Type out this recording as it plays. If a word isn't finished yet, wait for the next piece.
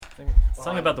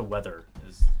Something about the weather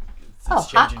is it's hot,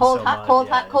 changing cold, so hot, much. cold,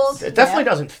 Yeah, hot, cold. It definitely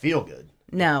doesn't feel good.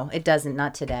 No, it doesn't.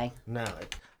 Not today. No.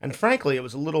 And frankly, it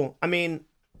was a little,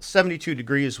 72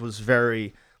 degrees was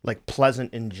very, like,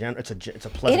 pleasant in general. It's a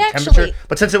pleasant temperature.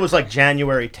 But since it was, like,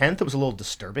 January 10th, it was a little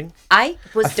disturbing. I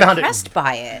was depressed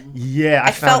by it. Yeah.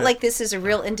 I felt like this is a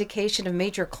real indication of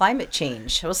major climate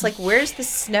change. I was like, where's the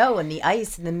snow and the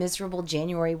ice and the miserable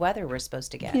January weather we're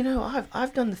supposed to get? You know,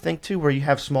 I've done the thing, too, where you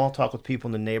have small talk with people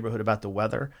in the neighborhood about the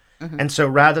weather. Mm-hmm. And so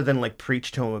rather than, like,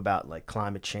 preach to them about, like,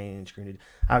 climate change,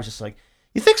 I was just like,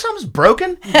 you think something's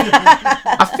broken?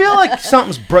 I feel like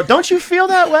something's broke. Don't you feel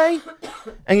that way?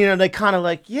 And, you know, they kind of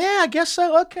like, yeah, I guess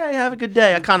so. Okay, have a good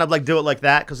day. I kind of like do it like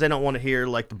that because they don't want to hear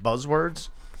like the buzzwords.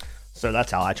 So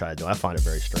that's how I try to do it. I find it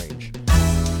very strange.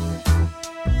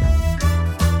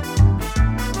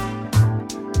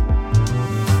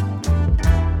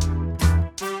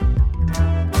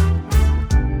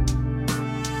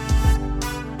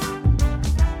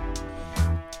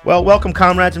 Well, welcome,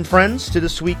 comrades and friends, to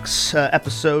this week's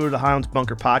episode of the Highlands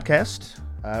Bunker Podcast.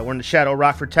 We're in the shadow of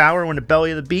Rockford Tower. We're in the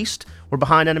belly of the beast. We're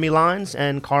behind enemy lines,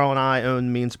 and Carl and I own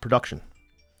the means of production.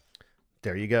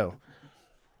 There you go.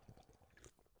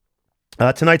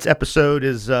 Tonight's episode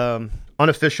is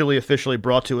officially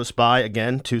brought to us by,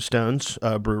 again, Two Stones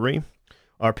Brewery.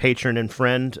 Our patron and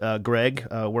friend, Greg,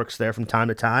 works there from time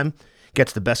to time.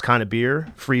 Gets the best kind of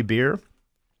beer, free beer.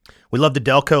 We love the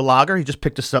Delco Lager. He just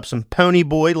picked us up some Pony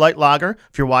Boy Light Lager.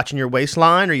 If you're watching your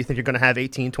waistline or you think you're going to have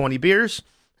 18, 20 beers,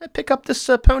 pick up this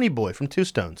Pony Boy from Two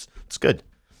Stones. It's good.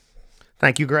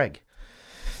 Thank you, Greg.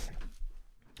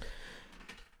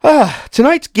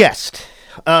 Tonight's guest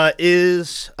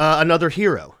is another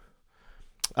hero.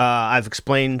 I've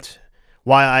explained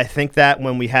why I think that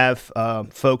when we have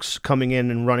folks coming in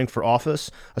and running for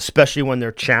office, especially when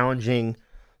they're challenging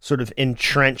sort of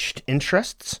entrenched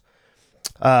interests.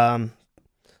 So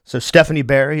Stephanie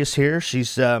Barry is here.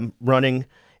 She's running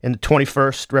in the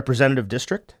 21st Representative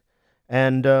District.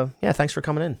 And thanks for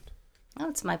coming in. Oh,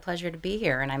 it's my pleasure to be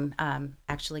here. And I'm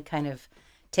actually kind of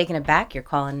taken aback. You're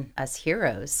calling us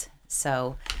heroes.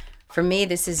 So for me,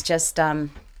 this is just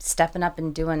stepping up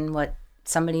and doing what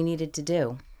somebody needed to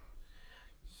do.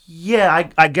 Yeah,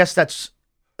 I guess that's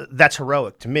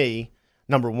heroic to me,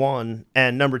 number one.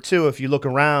 And number two, if you look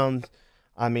around,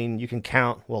 I mean, you can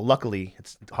count. Well, luckily,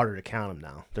 it's harder to count them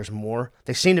now. There's more.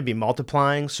 They seem to be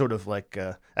multiplying sort of like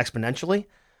exponentially,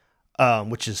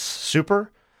 which is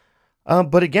super.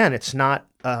 But again, it's not,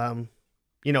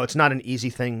 it's not an easy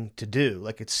thing to do.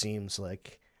 Like, it seems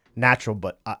like natural,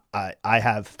 but I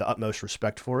have the utmost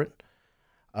respect for it.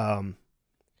 I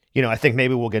think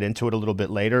maybe we'll get into it a little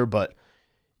bit later, but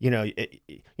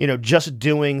just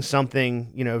doing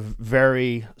something,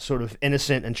 very sort of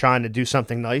innocent and trying to do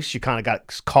something nice, you kind of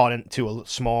got caught into a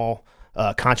small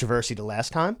controversy the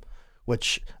last time,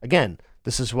 which, again,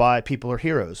 this is why people are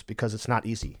heroes, because it's not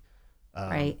easy.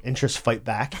 Right. Interests fight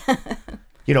back, and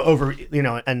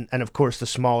of course, the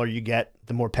smaller you get,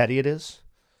 the more petty it is.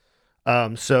 I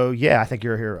think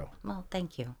you're a hero. Well,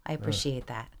 thank you. I appreciate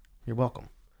that. You're welcome.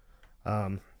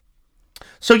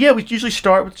 We usually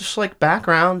start with just like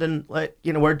background and like,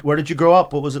 where did you grow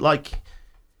up? What was it like?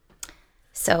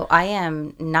 So I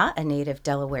am not a native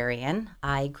Delawarean.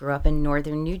 I grew up in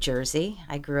northern New Jersey.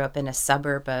 I grew up in a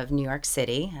suburb of New York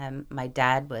City. My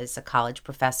dad was a college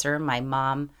professor. My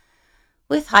mom,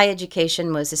 with high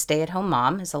education, was a stay-at-home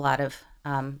mom. There's a lot of,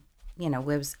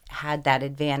 had that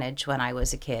advantage when I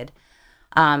was a kid.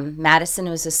 Madison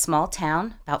was a small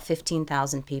town, about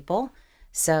 15,000 people.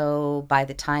 So by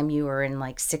the time you were in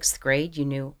like sixth grade, you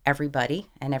knew everybody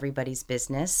and everybody's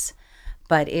business.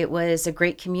 But it was a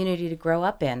great community to grow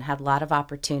up in, had a lot of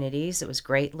opportunities. It was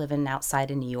great living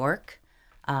outside of New York.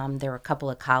 There were a couple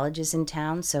of colleges in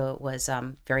town, so it was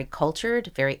very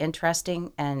cultured, very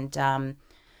interesting, and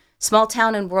small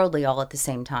town and worldly all at the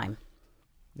same time.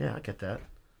 Yeah, I get that.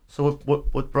 So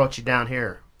what brought you down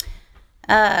here?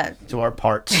 To our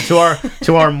parts,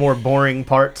 to our more boring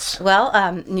parts.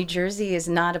 Well, New Jersey is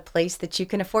not a place that you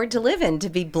can afford to live in, to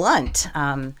be blunt.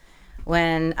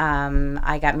 When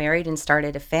I got married and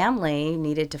started a family,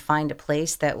 needed to find a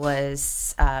place that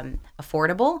was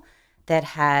affordable, that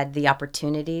had the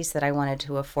opportunities that I wanted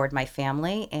to afford my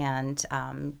family, and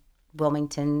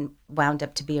Wilmington wound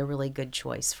up to be a really good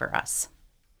choice for us.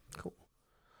 Cool.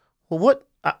 Well,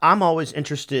 I'm always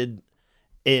interested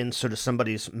in sort of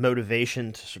somebody's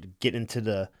motivation to sort of get into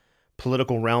the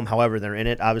political realm, however they're in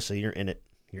it. Obviously, you're in it.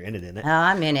 Oh,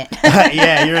 I'm in it.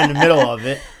 Yeah, you're in the middle of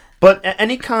it. But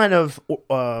any kind of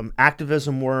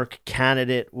activism work,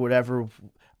 candidate, whatever,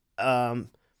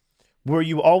 Were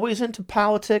you always into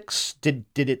politics? Did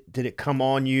it come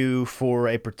on you for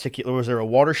a particular? Was there a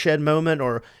watershed moment,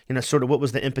 or sort of what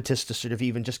was the impetus to sort of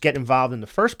even just get involved in the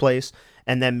first place,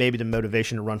 and then maybe the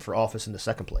motivation to run for office in the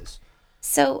second place?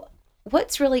 So,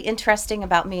 what's really interesting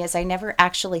about me is I never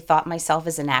actually thought myself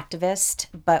as an activist,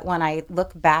 but when I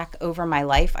look back over my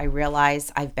life, I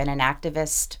realize I've been an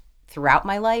activist throughout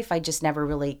my life. I just never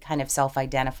really kind of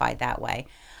self-identified that way.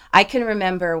 I can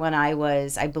remember when I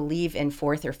was, I believe, in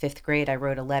fourth or fifth grade, I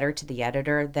wrote a letter to the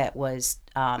editor that was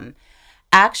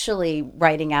actually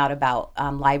writing out about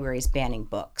libraries banning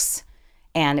books.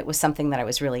 And it was something that I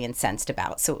was really incensed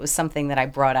about. So it was something that I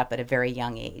brought up at a very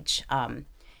young age. And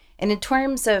in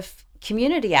terms of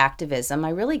community activism, I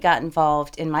really got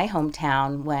involved in my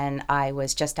hometown when I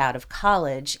was just out of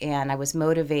college, and I was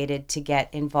motivated to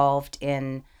get involved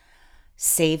in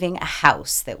saving a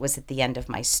house that was at the end of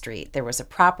my street. There was a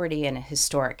property in a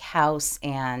historic house,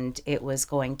 and it was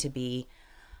going to be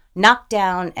knocked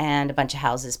down and a bunch of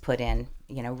houses put in,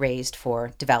 raised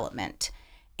for development.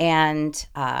 And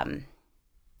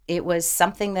it was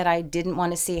something that I didn't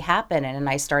want to see happen. And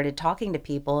I started talking to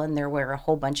people, and there were a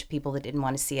whole bunch of people that didn't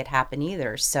want to see it happen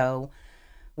either. So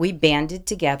we banded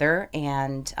together,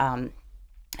 and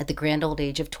at the grand old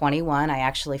age of 21, I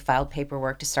actually filed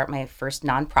paperwork to start my first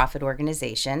nonprofit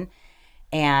organization,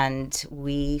 and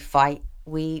we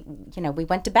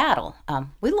went to battle.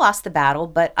 We lost the battle,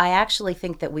 but I actually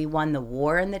think that we won the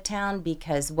war in the town,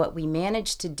 because what we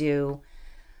managed to do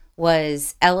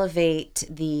was elevate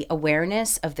the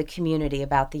awareness of the community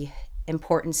about the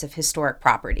importance of historic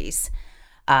properties.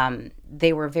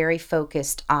 They were very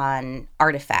focused on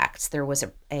artifacts. There was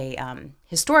a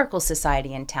historical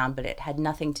society in town, but it had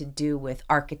nothing to do with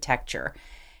architecture.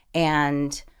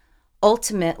 And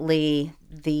ultimately,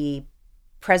 the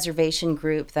preservation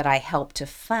group that I helped to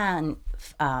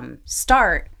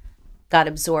start got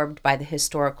absorbed by the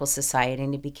Historical Society,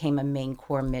 and it became a main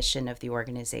core mission of the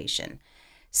organization.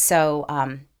 So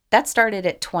that started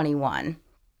at 21.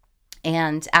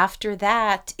 And after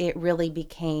that, it really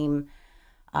became...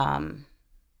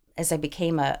 as I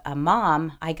became a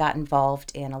mom, I got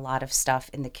involved in a lot of stuff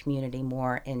in the community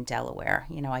more in Delaware.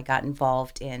 I got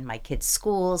involved in my kids'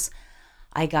 schools.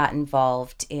 I got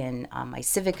involved in my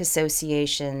civic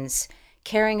associations,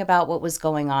 caring about what was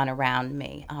going on around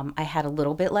me. I had a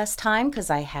little bit less time because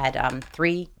I had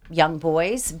 3 young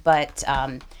boys, but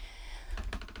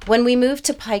when we moved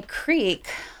to Pike Creek,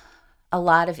 a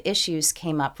lot of issues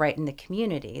came up right in the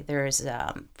community.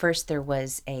 First there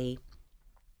was a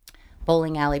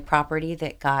bowling alley property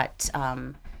that got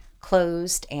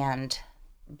closed and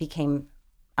became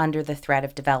under the threat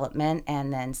of development,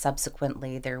 and then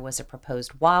subsequently there was a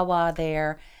proposed Wawa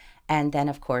there, and then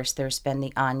of course there's been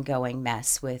the ongoing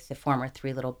mess with the former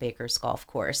Three Little Bakers golf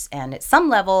course. And at some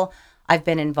level I've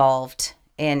been involved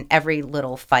in every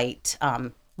little fight,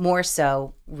 more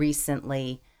so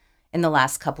recently in the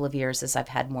last couple of years as I've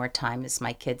had more time as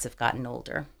my kids have gotten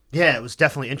older. Yeah, it was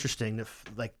definitely interesting.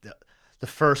 The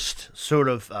first sort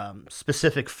of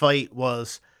specific fight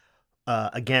was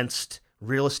against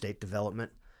real estate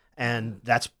development, and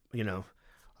that's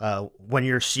when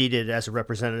you're seated as a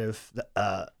representative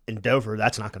in Dover,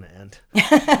 that's not going to end.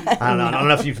 I don't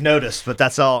know if you've noticed, but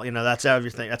that's all. That's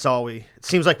everything. That's all we. It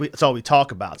seems like it's all we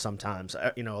talk about sometimes.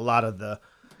 A lot of the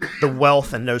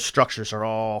wealth and those structures are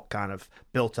all kind of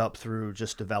built up through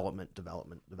just development.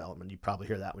 You probably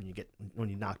hear that when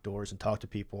you knock doors and talk to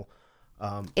people.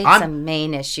 It's a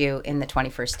main issue in the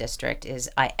 21st district.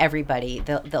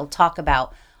 They'll talk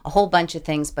about a whole bunch of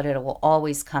things, but it will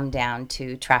always come down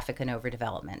to traffic and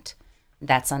overdevelopment.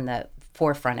 That's on the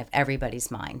forefront of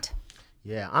everybody's mind.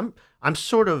 Yeah, I'm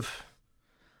sort of,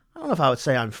 I don't know if I would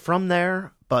say I'm from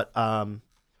there, but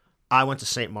I went to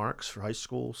St. Mark's for high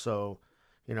school, so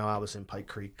I was in Pike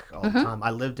Creek all the time.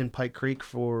 I lived in Pike Creek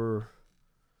for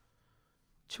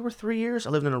 2 or 3 years. I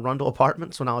lived in Arundel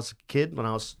Apartments when I was a kid, when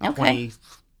I was 23.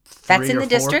 That's in or the 4.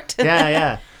 district?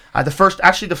 Yeah.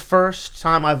 The first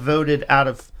time I voted out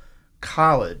of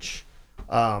college,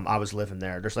 I was living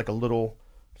there. There's like a little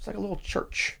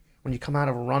church when you come out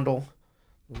of Arundel.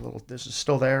 This is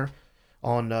still there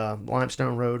on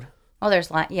Limestone Road. Oh, there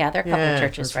are a couple of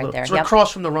churches right there. It's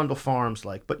across from the Rundle Farms,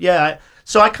 but yeah.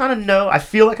 So I kind of know. I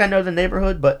feel like I know the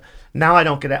neighborhood, but now I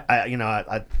don't get.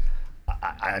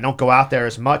 I don't go out there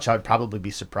as much. I'd probably be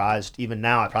surprised. Even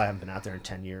now, I probably haven't been out there in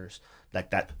 10 years.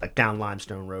 Like down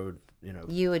Limestone Road.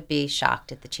 You would be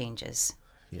shocked at the changes.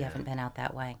 You haven't been out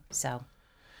that way, so.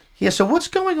 Yeah. So what's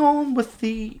going on with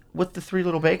the Three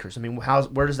Little Bakers? I mean,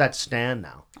 where does that stand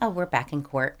now? Oh, we're back in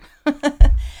court.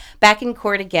 Back in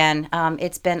court again.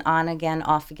 It's been on again,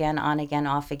 off again, on again,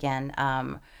 off again.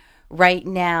 right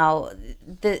now,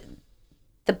 the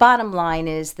the bottom line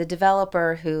is the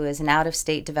developer, who is an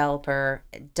out-of-state developer,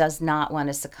 does not want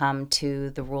to succumb to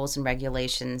the rules and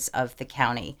regulations of the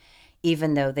county,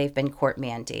 even though they've been court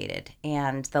mandated.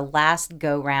 And the last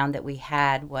go round that we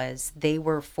had was they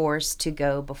were forced to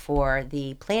go before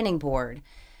the planning board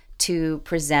to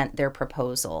present their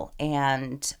proposal.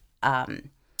 And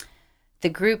the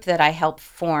group that I helped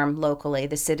form locally,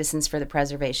 the Citizens for the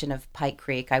Preservation of Pike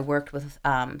Creek, I worked with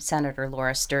Senator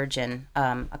Laura Sturgeon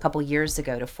a couple years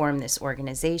ago to form this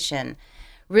organization,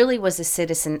 really was a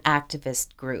citizen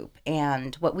activist group.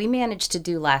 And what we managed to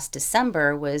do last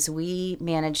December was we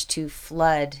managed to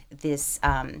flood this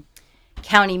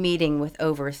county meeting with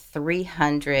over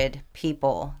 300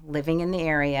 people living in the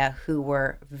area who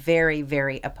were very,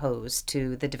 very opposed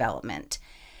to the development.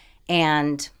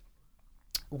 And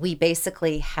we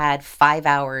basically had 5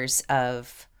 hours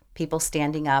of people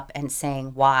standing up and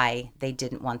saying why they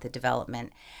didn't want the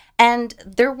development. And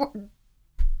there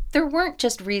weren't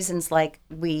just reasons like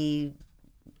we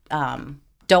don't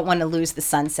want to lose the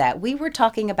sunset. We were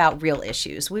talking about real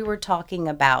issues. We were talking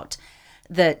about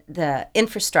the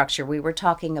infrastructure. We were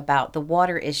talking about the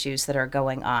water issues that are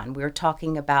going on. We were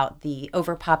talking about the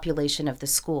overpopulation of the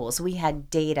schools. We had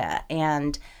data,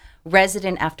 and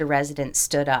resident after resident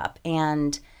stood up.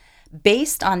 And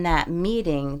based on that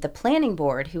meeting, the planning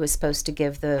board, who was supposed to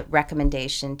give the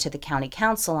recommendation to the county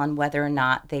council on whether or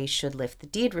not they should lift the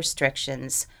deed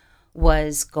restrictions,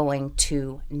 was going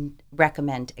to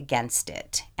recommend against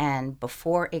it. And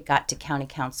before it got to county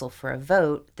council for a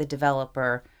vote, the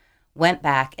developer went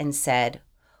back and said,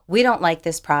 "We don't like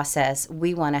this process.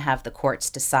 We want to have the courts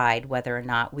decide whether or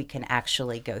not we can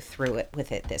actually go through it with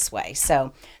it this way."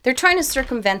 So they're trying to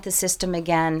circumvent the system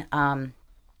again.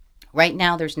 Right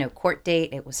now, there's no court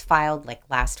date. It was filed like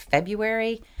last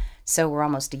February, so we're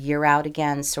almost a year out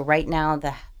again. So right now,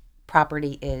 the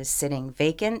property is sitting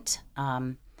vacant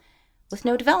with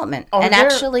no development. And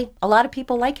actually, a lot of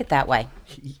people like it that way.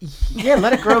 Yeah,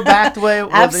 let it grow back the way it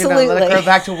was. Absolutely. Let it grow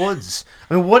back to woods.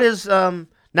 I mean, what is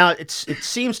now? It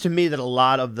seems to me that a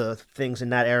lot of the things in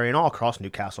that area and all across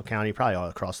Newcastle County, probably all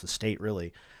across the state,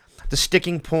 really, the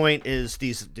sticking point is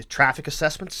the traffic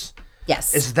assessments.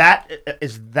 Yes. Is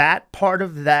that part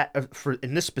of that for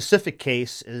in this specific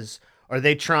case? Are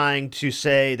they trying to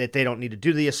say that they don't need to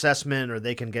do the assessment, or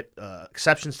they can get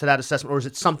exceptions to that assessment, or is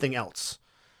it something else?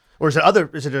 Or is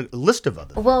it a list of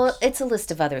other things? Well, it's a list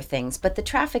of other things, but the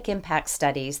traffic impact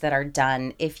studies that are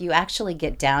done, if you actually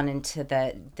get down into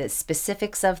the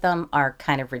specifics of them, are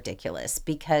kind of ridiculous,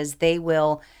 because they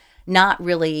will not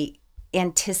really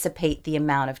anticipate the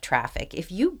amount of traffic.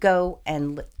 If you go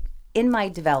and in my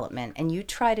development and you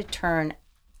try to turn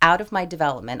out of my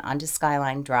development onto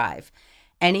Skyline Drive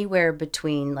anywhere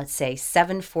between, let's say,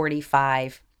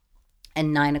 7:45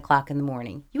 and 9 o'clock in the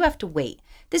morning, you have to wait.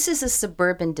 This is a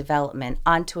suburban development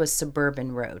onto a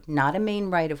suburban road, not a main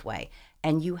right-of-way,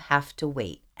 and you have to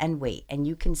wait, and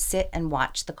you can sit and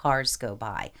watch the cars go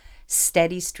by.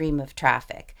 Steady stream of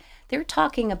traffic. They're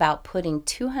talking about putting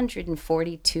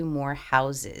 242 more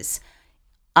houses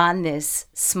on this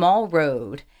small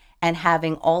road and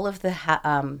having all of the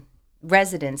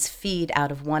residents feed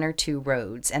out of one or two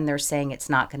roads, and they're saying it's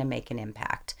not going to make an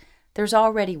impact. There's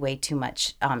already way too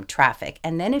much traffic.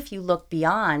 And then if you look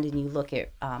beyond and you look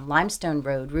at Limestone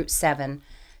Road, Route 7,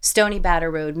 Stony Batter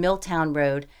Road, Milltown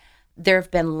Road, there have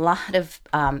been a lot of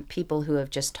people who have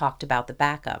just talked about the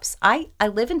backups. I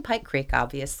live in Pike Creek,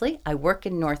 obviously. I work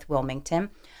in North Wilmington.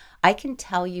 I can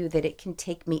tell you that it can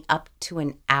take me up to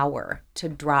an hour to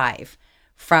drive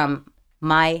from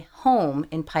my home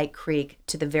in Pike Creek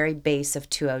to the very base of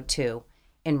 202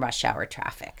 in rush hour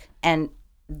traffic. And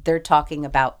they're talking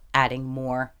about adding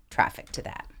more traffic to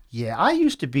that. Yeah, I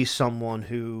used to be someone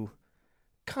who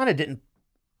kind of didn't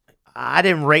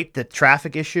rate the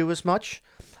traffic issue as much.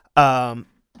 And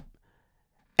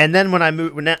then when I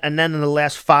moved, and then in the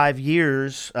last 5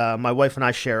 years, my wife and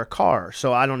I share a car,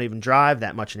 so I don't even drive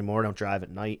that much anymore. I don't drive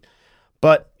at night.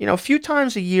 But, a few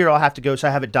times a year I'll have to go. So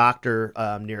I have a doctor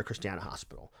near Christiana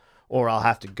Hospital, or I'll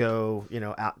have to go,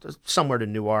 out somewhere to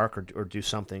Newark or do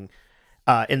something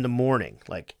in the morning,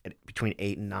 like between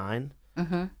 8 and 9.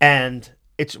 Mm-hmm. And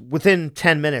it's within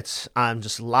 10 minutes, I'm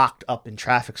just locked up in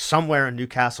traffic somewhere in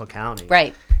Newcastle County.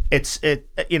 Right.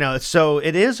 So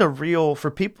it is a real,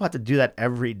 for people who have to do that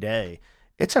every day,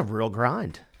 it's a real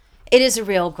grind. It is a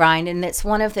real grind. And it's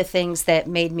one of the things that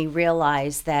made me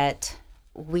realize that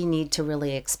we need to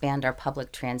really expand our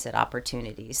public transit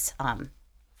opportunities.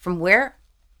 From where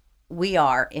we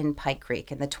are in Pike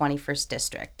Creek in the 21st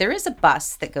District, there is a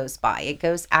bus that goes by. It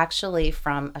goes actually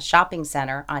from a shopping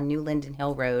center on New Linden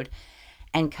Hill Road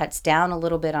and cuts down a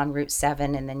little bit on Route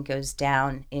 7 and then goes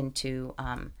down into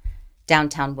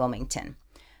downtown Wilmington.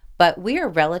 But we are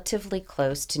relatively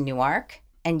close to Newark,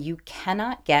 and you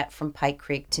cannot get from Pike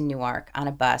Creek to Newark on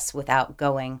a bus without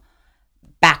going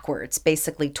backwards,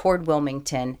 basically toward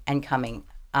Wilmington and coming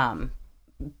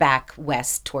back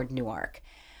west toward Newark.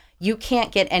 You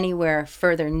can't get anywhere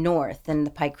further north than the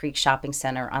Pike Creek Shopping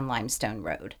Center on Limestone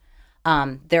Road.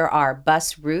 There are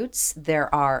bus routes.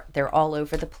 They're all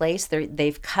over the place.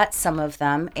 They've cut some of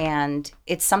them, and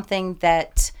it's something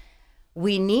that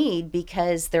we need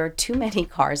because there are too many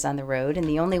cars on the road, and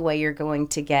the only way you're going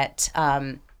to get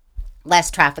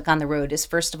less traffic on the road is,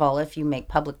 first of all, if you make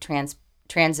public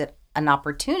transit an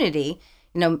opportunity,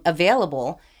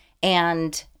 available,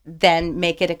 and then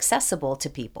make it accessible to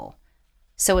people.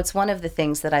 So it's one of the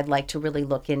things that I'd like to really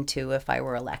look into if I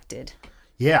were elected.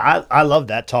 Yeah, I love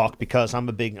that talk because I'm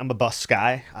a bus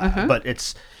guy, but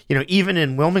it's, even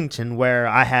in Wilmington where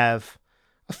I have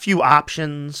a few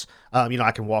options,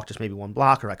 I can walk just maybe 1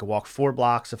 block, or I can walk 4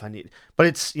 blocks if I need, but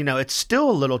it's, it's still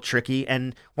a little tricky.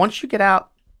 And once you get out,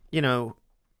 into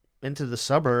the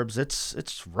suburbs,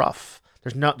 it's rough.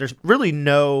 There's really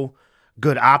no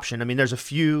good option. I mean, there's a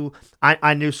few,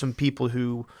 I knew some people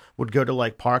who would go to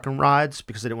like park and rides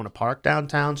because they didn't want to park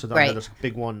downtown. So Right. there's a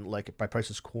big one like by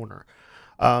Price's Corner.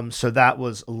 So that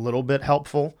was a little bit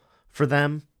helpful for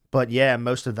them. But yeah,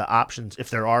 most of the options, if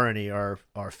there are any, are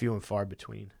few and far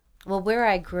between. Well, where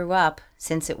I grew up,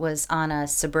 since it was on a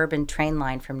suburban train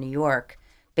line from New York,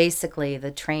 basically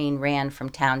the train ran from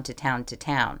town to town to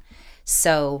town.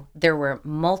 So there were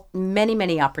many,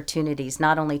 many opportunities,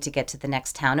 not only to get to the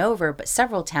next town over, but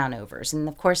several town overs. And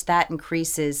of course, that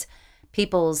increases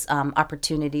people's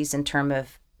opportunities in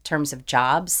terms of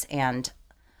jobs and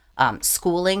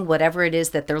schooling, whatever it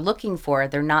is that they're looking for.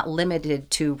 They're not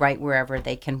limited to right wherever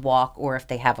they can walk, or if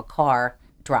they have a car,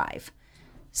 drive.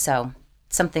 So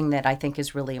something that I think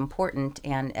is really important,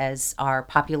 and as our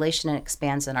population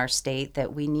expands in our state,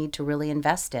 that we need to really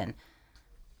invest in.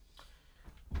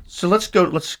 So let's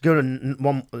go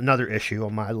to another issue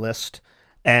on my list,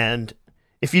 and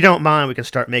if you don't mind, we can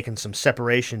start making some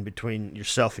separation between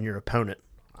yourself and your opponent.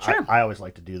 Sure. I always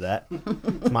like to do that.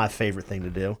 It's my favorite thing to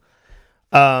do.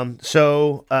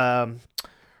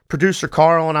 Producer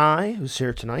Carl and I, who's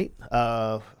here tonight,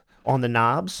 on the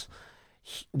knobs,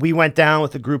 we went down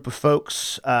with a group of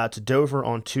folks to Dover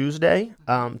on Tuesday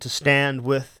to stand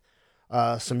with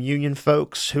some union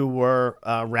folks who were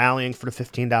rallying for the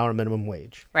 $15 minimum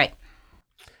wage. Right.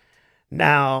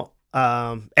 Now,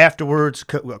 afterwards,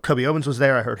 Kobe Owens was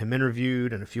there. I heard him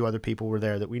interviewed, and a few other people were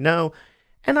there that we know.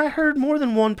 And I heard more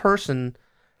than one person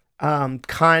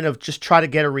kind of just try to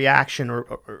get a reaction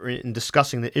or in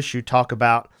discussing the issue, talk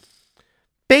about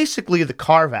basically the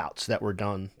carve-outs that were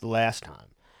done the last time.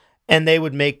 And they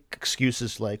would make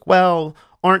excuses like, well,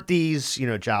 aren't these,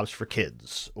 jobs for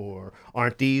kids, or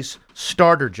aren't these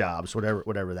starter jobs,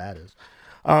 whatever that is.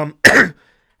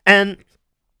 And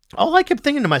all I kept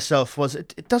thinking to myself was,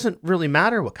 it doesn't really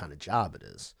matter what kind of job it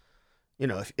is.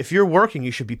 If you're working,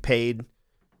 you should be paid,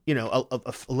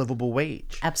 a livable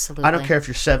wage. Absolutely. I don't care if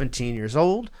you're 17 years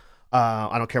old.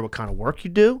 I don't care what kind of work you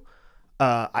do.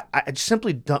 I just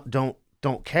simply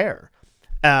don't care.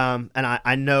 And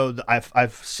I know that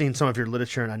I've seen some of your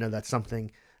literature, and I know that's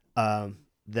something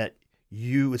that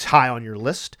it's high on your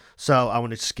list. So I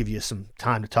want to just give you some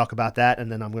time to talk about that,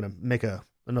 and then I'm going to make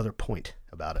another point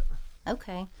about it.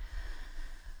 Okay.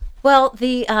 Well,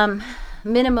 the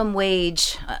minimum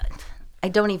wage, I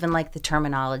don't even like the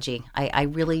terminology. I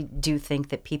really do think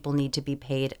that people need to be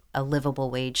paid a livable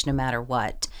wage no matter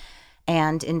what.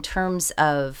 And in terms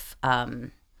of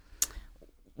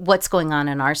what's going on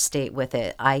in our state with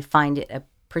it, I find it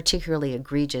particularly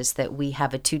egregious that we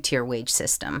have a 2-tier wage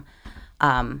system.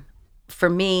 For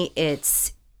me,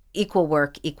 it's equal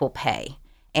work, equal pay.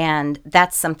 And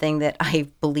that's something that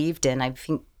I've believed in. I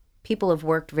think people have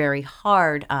worked very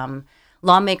hard.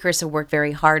 Lawmakers have worked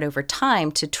very hard over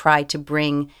time to try to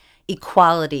bring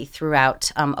equality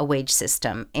throughout a wage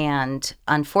system. And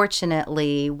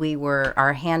unfortunately,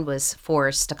 our hand was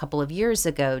forced a couple of years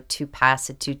ago to pass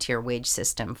a 2-tier wage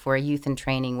system for a youth and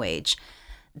training wage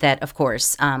that, of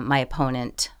course, my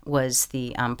opponent was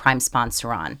the prime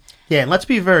sponsor on. Yeah, and let's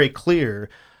be very clear.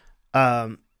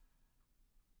 Your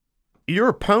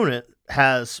opponent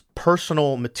has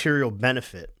personal material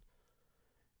benefit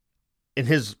in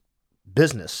his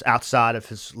business outside of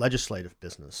his legislative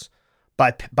business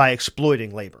by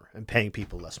exploiting labor and paying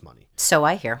people less money. So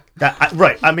I hear.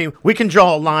 Right. I mean, we can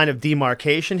draw a line of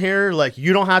demarcation here. Like,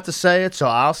 you don't have to say it, so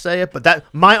I'll say it. But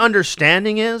my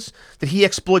understanding is that he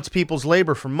exploits people's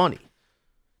labor for money.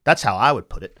 That's how I would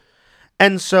put it.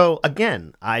 And so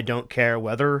again, I don't care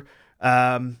whether,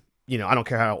 I don't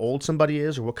care how old somebody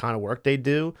is or what kind of work they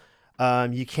do.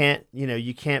 You can't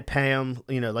pay them,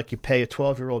 like you pay a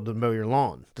 12-year-old to mow your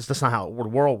lawn. That's not how the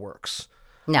world works.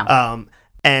 No.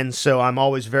 And so I'm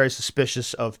always very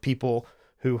suspicious of people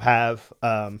who have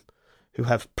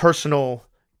personal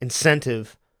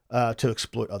incentive to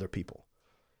exploit other people.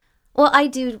 Well, I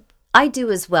do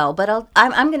as well, but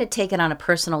I'm going to take it on a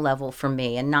personal level for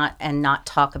me and not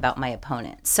talk about my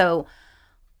opponent. So,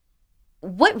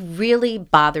 what really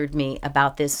bothered me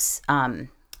about this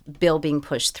bill being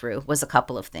pushed through was a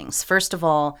couple of things. First of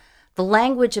all, the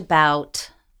language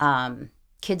about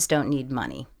kids don't need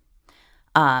money.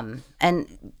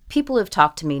 And people who have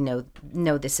talked to me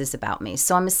know this is about me.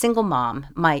 So I'm a single mom.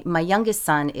 My youngest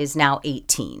son is now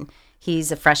 18.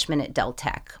 He's a freshman at Del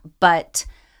Tech. But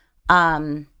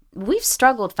we've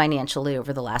struggled financially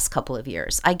over the last couple of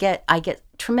years. I get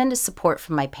tremendous support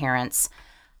from my parents,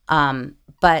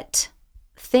 but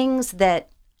things that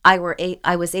I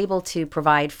was able to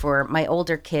provide for my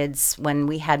older kids when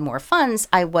we had more funds,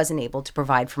 I wasn't able to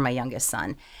provide for my youngest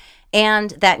son. And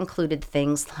that included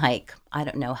things like, I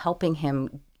don't know, helping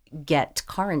him get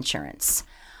car insurance,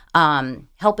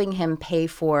 helping him pay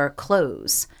for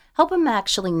clothes, help him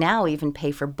actually now even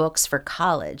pay for books for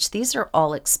college. These are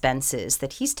all expenses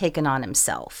that he's taken on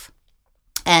himself.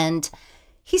 And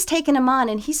he's taken them on,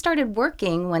 and he started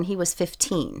working when he was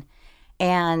 15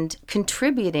 and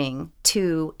contributing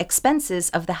to expenses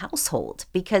of the household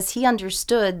because he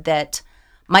understood that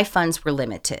my funds were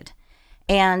limited.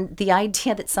 And the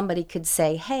idea that somebody could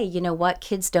say, hey, you know what,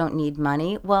 kids don't need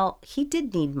money. Well, he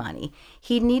did need money.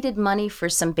 He needed money for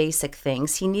some basic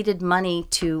things. He needed money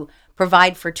to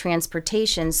provide for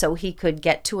transportation so he could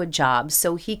get to a job,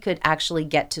 so he could actually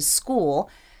get to school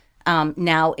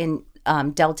now in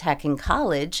Del Tech in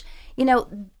college,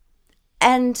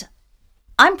 and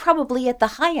I'm probably at the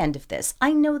high end of this.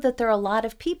 I know that there are a lot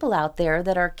of people out there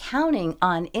that are counting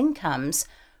on incomes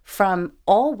from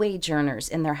all wage earners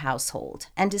in their household.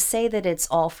 And to say that it's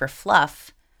all for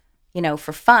fluff,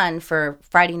 for fun, for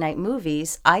Friday night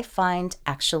movies, I find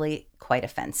actually quite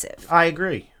offensive. I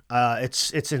agree.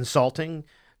 It's insulting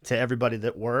to everybody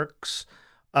that works.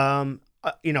 Like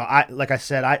I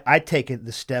said, I take it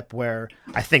the step where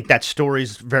I think that story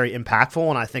is very impactful,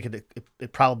 and I think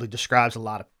it probably describes a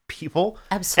lot of people.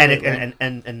 Absolutely.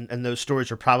 And those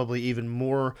stories are probably even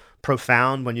more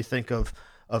profound when you think of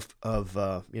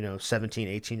 17,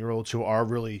 18-year-olds who are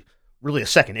really a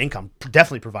second income,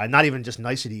 definitely provide, not even just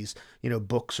niceties,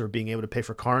 books or being able to pay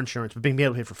for car insurance, but being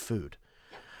able to pay for food.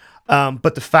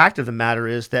 But the fact of the matter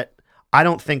is that I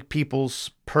don't think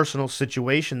people's personal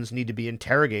situations need to be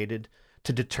interrogated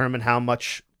to determine how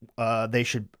much they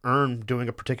should earn doing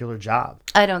a particular job.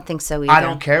 I don't think so either. I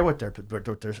don't care what they're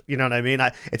you know what I mean?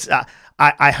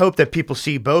 I hope that people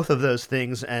see both of those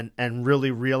things and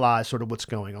really realize sort of what's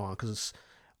going on, because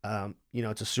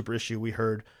it's a super issue. We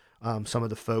heard some of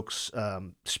the folks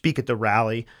speak at the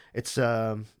rally. It's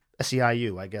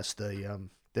SEIU, I guess, the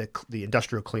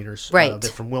industrial cleaners, right.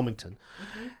 They're from Wilmington.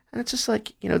 Mm-hmm. And it's just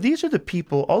like, these are the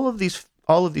people, all of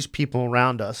these people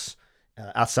around us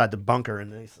outside the bunker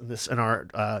in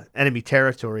our enemy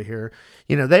territory here,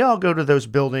 they all go to those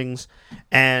buildings,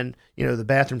 and the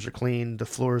bathrooms are clean, the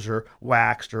floors are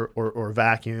waxed or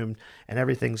vacuumed, and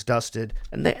everything's dusted,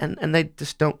 and they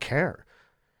just don't care.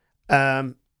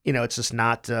 It's just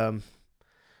not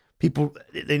people.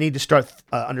 They need to start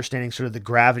understanding sort of the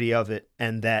gravity of it,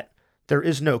 and that there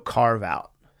is no carve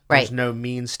out. Right. There's no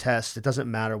means test. It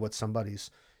doesn't matter what somebody's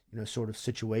sort of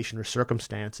situation or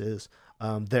circumstance is.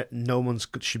 That no one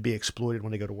should be exploited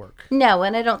when they go to work. No,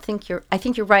 and I think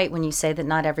you're right when you say that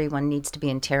not everyone needs to be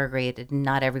interrogated and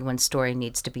not everyone's story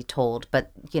needs to be told.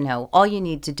 But, all you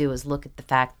need to do is look at the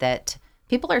fact that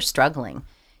people are struggling.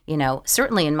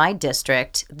 Certainly in my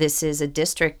district, this is a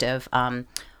district of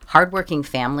hardworking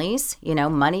families.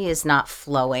 Money is not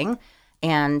flowing.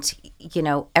 And,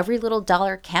 every little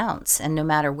dollar counts. And no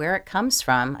matter where it comes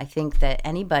from, I think that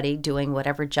anybody doing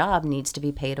whatever job needs to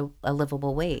be paid a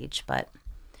livable wage. But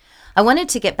I wanted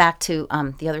to get back to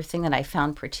the other thing that I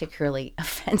found particularly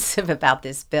offensive about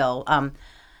this bill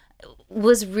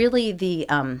was really the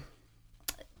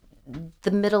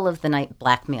middle of the night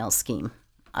blackmail scheme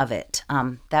of it.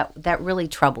 That really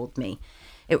troubled me.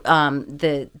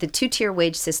 The two-tier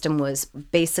wage system was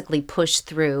basically pushed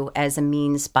through as a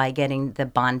means by getting the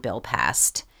bond bill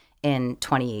passed in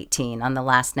 2018 on the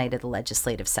last night of the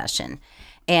legislative session.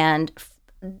 And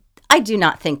I do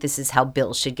not think this is how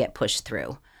bills should get pushed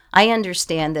through. I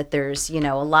understand that there's,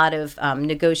 a lot of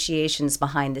negotiations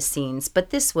behind the scenes, but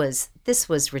this was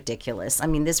ridiculous. I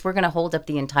mean, we're going to hold up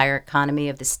the entire economy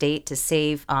of the state to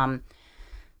save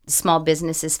small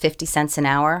businesses 50 cents an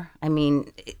hour. I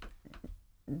mean,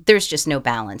 there's just no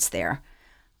balance there.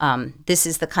 This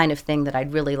is the kind of thing that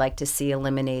I'd really like to see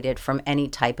eliminated from any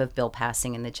type of bill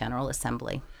passing in the General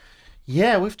Assembly.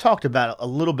 Yeah, we've talked about a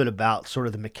little bit about sort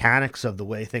of the mechanics of the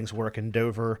way things work in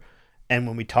Dover, and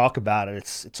when we talk about it,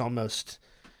 it's almost,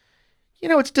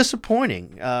 it's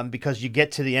disappointing because you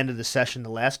get to the end of the session the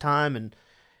last time, and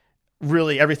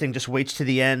really everything just waits to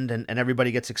the end, and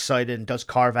everybody gets excited and does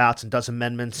carve outs and does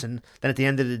amendments, and then at the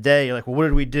end of the day, you're like, well, what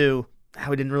did we do?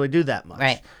 We didn't really do that much.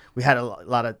 Right. We had a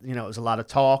lot of, it was a lot of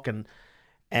talk, and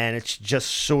it's just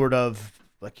sort of,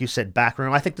 like you said,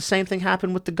 background. I think the same thing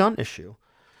happened with the gun issue.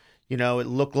 It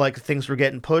looked like things were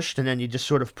getting pushed, and then you just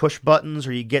sort of push buttons,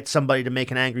 or you get somebody to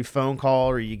make an angry phone call,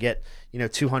 or you get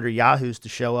 200 yahoos to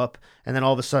show up, and then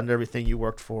all of a sudden everything you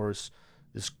worked for is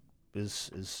just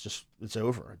it's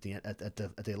over at the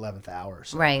 11th hour.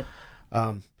 So, Right.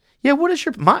 Yeah. What is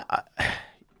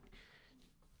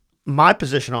my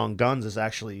position on guns is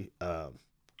actually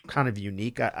kind of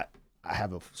unique. I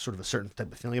have a sort of a certain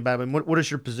type of feeling about it. I mean, what is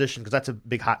your position? Because that's a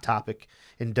big hot topic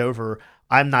in Dover.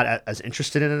 I'm not as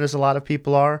interested in it as a lot of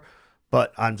people are,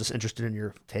 but I'm just interested in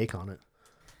your take on it.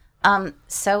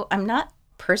 So I'm not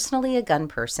personally a gun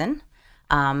person.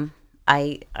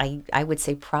 I would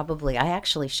say probably I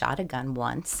actually shot a gun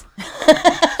once.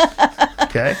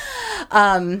 Okay.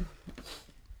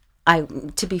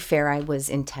 To be fair, I was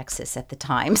in Texas at the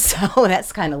time, so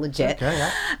that's kind of legit. Okay.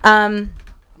 Yeah.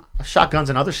 I've shot guns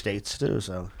in other states too,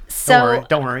 so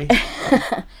don't worry.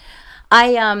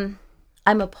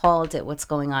 I'm appalled at what's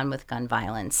going on with gun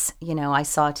violence. I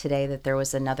saw today that there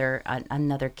was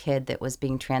another kid that was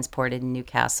being transported in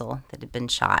Newcastle that had been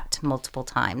shot multiple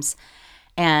times.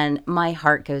 And my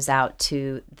heart goes out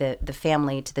to the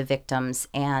family, to the victims,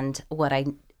 and what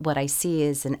I see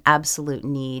is an absolute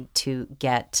need to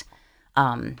get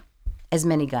as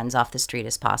many guns off the street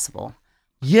as possible.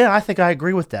 Yeah, I think I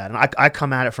agree with that. And I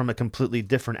come at it from a completely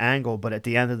different angle, but at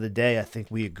the end of the day, I think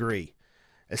we agree.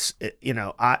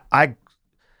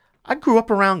 I grew up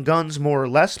around guns more or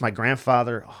less. My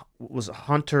grandfather was a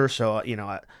hunter, so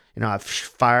I've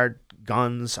fired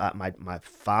guns. My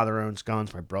father owns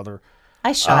guns. My brother.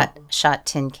 I shot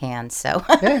tin cans, so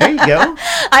yeah, there you go.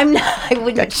 I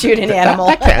wouldn't shoot an animal.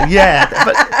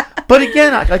 Yeah, but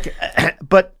again,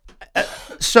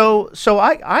 so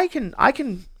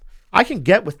I can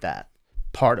get with that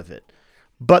part of it,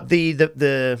 but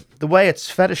the way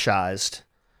it's fetishized,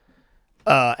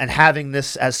 and having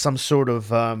this as some sort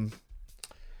of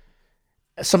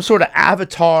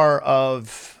avatar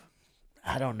of,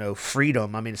 I don't know,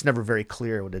 freedom. I mean, it's never very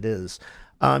clear what it is.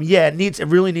 It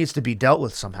really needs to be dealt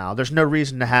with somehow. There's no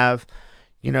reason to have,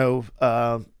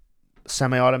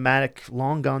 semi-automatic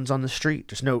long guns on the street.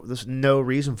 There's no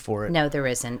reason for it. No, there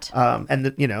isn't.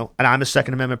 And I'm a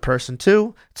Second Amendment person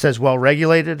too. It says well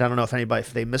regulated. I don't know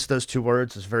if they missed those two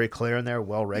words. It's very clear in there,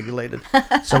 well regulated.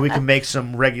 So we can make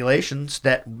some regulations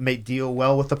that may deal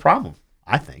well with the problem,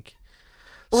 I think.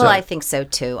 Well, I think so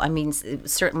too. I mean, it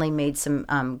certainly made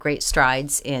some great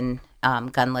strides in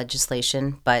gun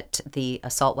legislation, but the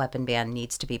assault weapon ban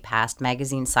needs to be passed.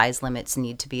 Magazine size limits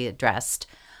need to be addressed.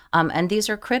 And these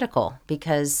are critical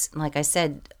because, like I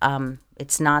said,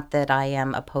 it's not that I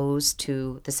am opposed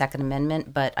to the Second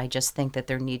Amendment, but I just think that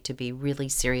there need to be really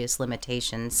serious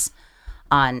limitations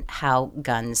on how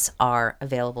guns are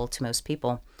available to most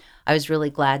people. I was really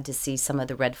glad to see some of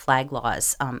the red flag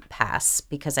laws pass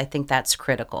because I think that's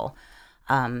critical.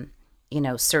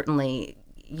 Certainly,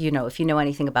 if you know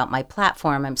anything about my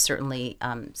platform, I'm certainly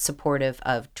supportive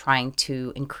of trying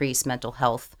to increase mental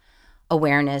health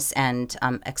awareness and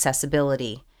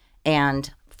accessibility.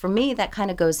 And for me, that kind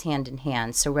of goes hand in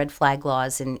hand. So red flag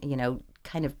laws and,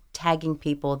 kind of tagging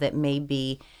people that may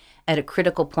be at a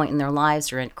critical point in their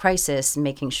lives or in crisis,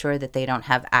 making sure that they don't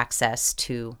have access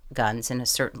to guns and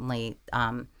certainly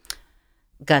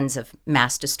guns of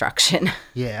mass destruction.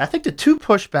 Yeah, I think the two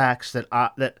pushbacks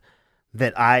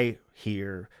that I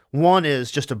hear, one is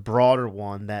just a broader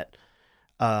one that,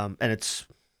 and it's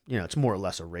more or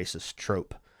less a racist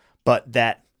trope, but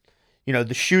that,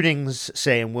 the shootings,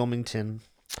 say in Wilmington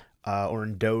or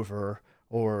in Dover,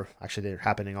 or actually they're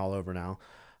happening all over now,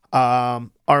 are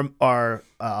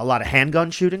a lot of handgun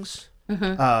shootings.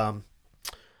 Mm-hmm.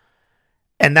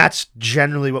 And that's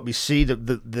generally what we see.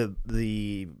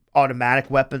 The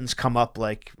automatic weapons come up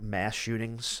like mass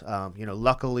shootings.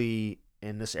 Luckily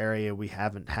in this area we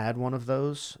haven't had one of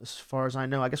those as far as I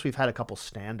know. I guess we've had a couple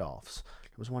standoffs,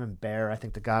 There was one in Bear. I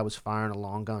think the guy was firing a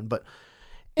long gun. But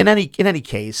in any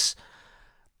case,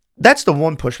 that's the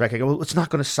one pushback. I go, well, it's not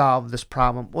going to solve this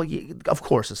problem. Well, of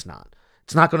course it's not.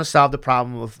 It's not going to solve the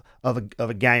problem of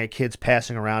a gang of kids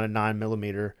passing around a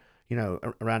 9mm,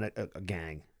 around a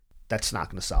gang. That's not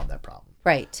going to solve that problem.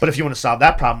 Right. But if you want to solve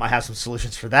that problem, I have some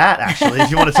solutions for that, actually,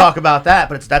 if you want to talk about that.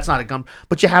 But that's not a gun.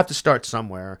 But you have to start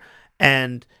somewhere.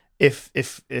 And if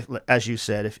as you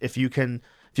said, if you can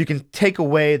take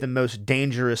away the most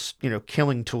dangerous,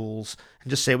 killing tools and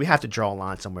just say we have to draw a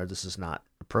line somewhere, this is not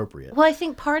appropriate. Well, I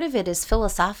think part of it is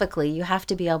philosophically, you have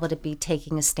to be able to be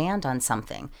taking a stand on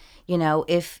something.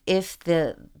 If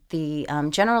the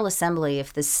General Assembly,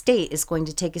 if the state is going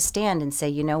to take a stand and say,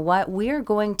 you know what, we are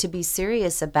going to be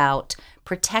serious about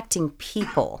protecting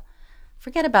people.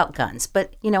 Forget about guns,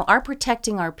 but our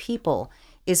protecting our people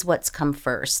is what's come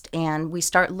first. And we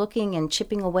start looking and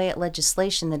chipping away at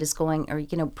legislation that is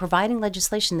providing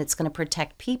legislation that's going to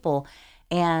protect people,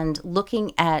 and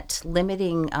looking at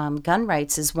limiting gun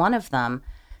rights is one of them,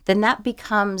 then that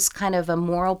becomes kind of a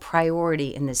moral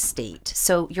priority in this state.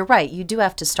 So you're right, you do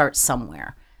have to start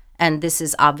somewhere. And this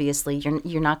is obviously,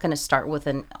 you're not going to start with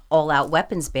an all-out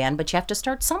weapons ban, but you have to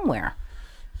start somewhere.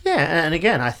 Yeah, and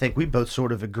again, I think we both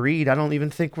sort of agreed. I don't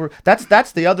even think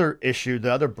that's the other issue,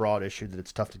 the other broad issue that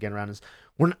it's tough to get around is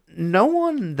no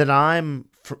one that I'm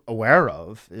aware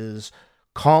of is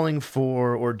calling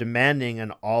for or demanding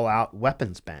an all-out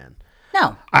weapons ban.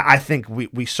 No. I think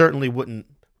we certainly wouldn't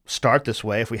start this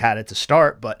way if we had it to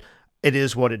start, but it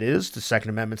is what it is. The Second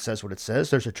Amendment says what it says.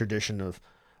 There's a tradition of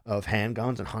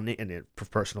handguns and hunting and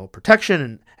personal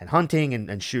protection and hunting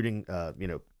and shooting,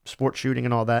 sport shooting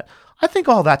and all that. I think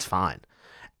all that's fine.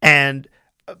 And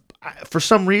for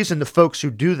some reason, the folks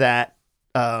who do that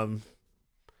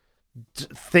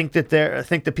think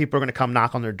that people are going to come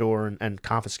knock on their door and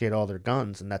confiscate all their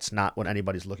guns, and that's not what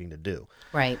anybody's looking to do.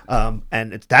 Right.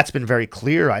 And that's been very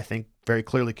clear, I think, very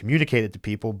clearly communicated to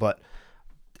people. But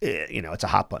it's a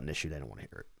hot button issue. They don't want to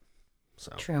hear it.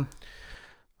 So True.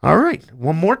 All right,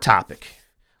 one more topic.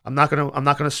 I'm not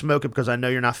gonna smoke it because I know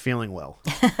you're not feeling well,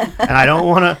 and I don't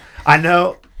want to. I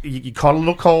know you caught a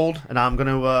little cold, and I'm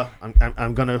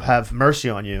gonna have mercy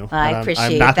on you. I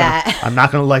appreciate that. I'm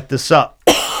not gonna light this up.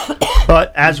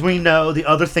 But as we know, the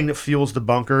other thing that fuels the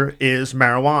bunker is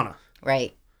marijuana.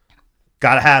 Right.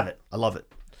 Gotta have it. I love it.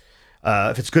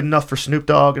 If it's good enough for Snoop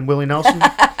Dogg and Willie Nelson,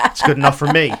 it's good enough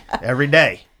for me every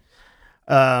day.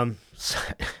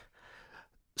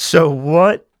 So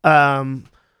what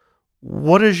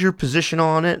is your position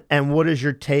on it, and what is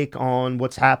your take on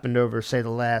what's happened over, say, the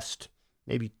last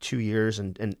maybe 2 years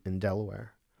in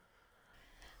Delaware?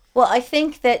 Well, I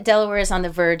think that Delaware is on the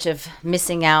verge of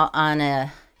missing out on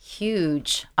a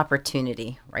huge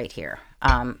opportunity right here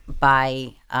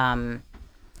by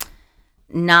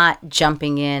not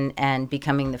jumping in and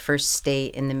becoming the first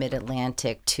state in the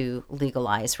Mid-Atlantic to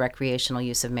legalize recreational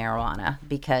use of marijuana,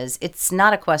 because it's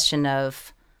not a question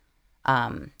of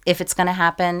if it's going to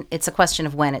happen, it's a question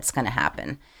of when it's going to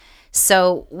happen.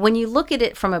 So when you look at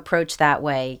it from approach that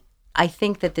way, I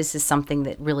think that this is something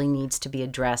that really needs to be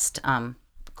addressed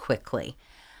quickly.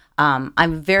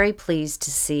 I'm very pleased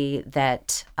to see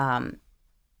that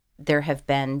there have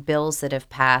been bills that have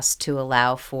passed to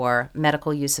allow for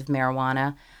medical use of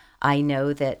marijuana. I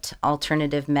know that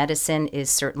alternative medicine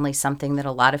is certainly something that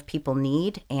a lot of people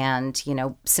need. And,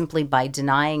 simply by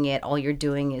denying it, all you're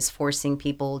doing is forcing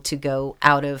people to go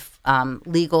out of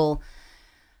legal,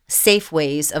 safe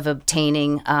ways of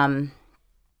obtaining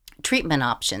treatment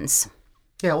options.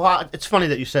 Yeah, well, it's funny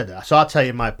that you said that. So I'll tell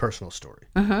you my personal story.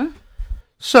 Mm-hmm.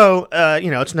 So,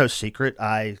 it's no secret.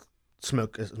 I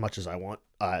smoke as much as I want.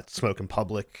 I smoke in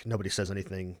public. Nobody says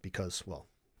anything because, well,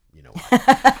 you know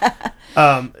why.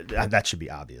 That should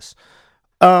be obvious.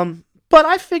 But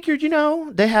I figured,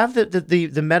 they have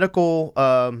the medical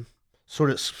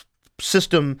sort of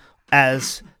system,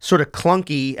 as sort of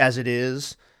clunky as it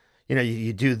is.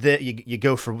 You do that, you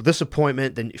go for this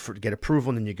appointment, then to get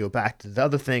approval, and then you go back to the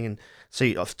other thing, and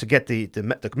so to get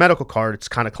the medical card, it's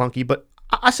kind of clunky. But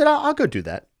I said I'll go do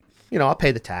that. I'll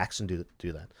pay the tax and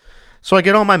do that. So I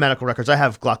get all my medical records. I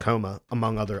have glaucoma,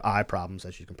 among other eye problems,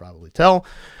 as you can probably tell.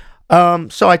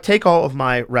 So I take all of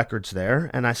my records there,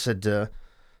 and I said,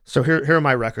 so here are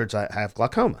my records. I have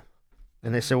glaucoma.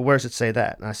 And they said, well, where does it say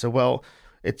that? And I said, well,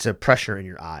 it's a pressure in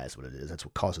your eye is what it is. That's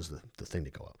what causes the thing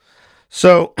to go up.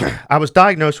 So I was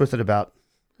diagnosed with it about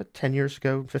 10 years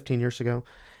ago, 15 years ago,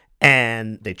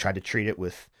 and they tried to treat it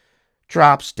with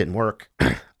drops, didn't work.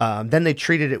 Then they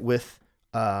treated it with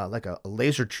like a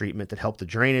laser treatment that helped the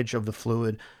drainage of the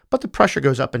fluid, but the pressure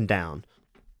goes up and down.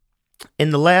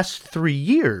 In the last 3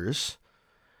 years,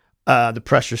 The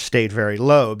pressure stayed very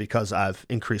low because I've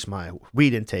increased my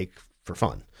weed intake for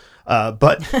fun.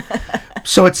 But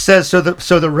so it says, so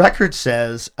the record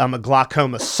says I'm a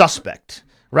glaucoma suspect,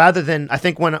 rather than, I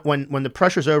think when the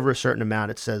pressure's over a certain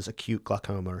amount, it says acute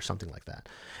glaucoma or something like that.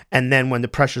 And then when the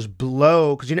pressure's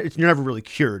below, because you're never really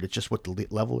cured, it's just what the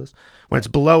level is. When it's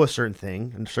below a certain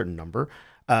thing and a certain number,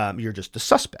 you're just a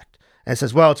suspect. And it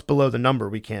says, well, it's below the number.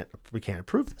 We can't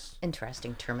approve this.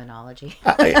 Interesting terminology.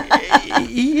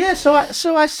 Yeah. So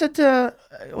I said,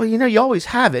 well, you always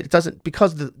have it. It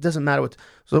doesn't matter what.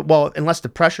 So, well, unless the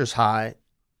pressure's high,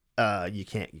 you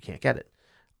can't get it.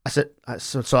 I said,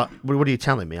 so what are you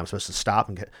telling me? I'm supposed to stop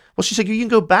and get? Well, she said, you can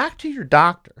go back to your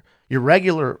doctor, your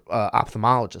regular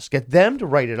ophthalmologist, get them to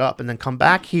write it up, and then come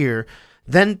back here,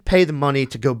 then pay the money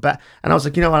to go back. And I was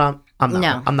like, you know what? I'm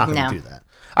not going to do that.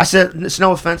 I said, it's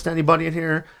no offense to anybody in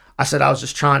here. I said, I was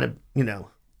just trying to,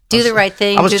 do the right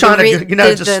thing. I was trying to,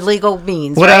 just the legal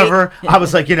means, whatever. Right? I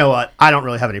was like, you know what? I don't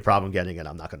really have any problem getting it.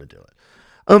 I'm not going to do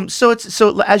it. So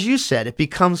as you said, it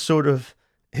becomes sort of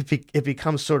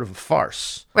a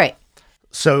farce. Right.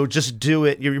 So just do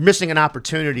it. You're missing an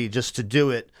opportunity just to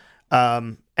do it.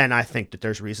 And I think that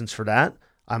there's reasons for that.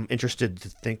 I'm interested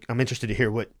to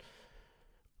hear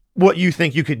what you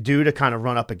think you could do to kind of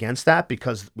run up against that,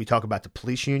 because we talk about the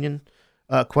police union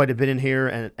quite a bit in here,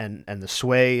 and the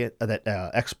sway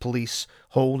that ex-police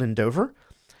hold in Dover.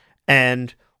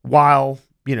 And while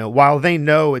they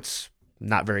know it's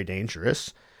not very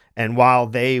dangerous, and while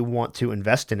they want to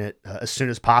invest in it as soon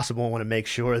as possible and want to make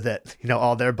sure that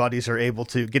all their buddies are able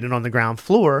to get it on the ground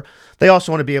floor, they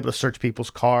also want to be able to search people's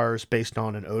cars based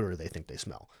on an odor they think they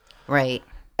smell. Right.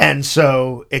 And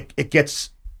so it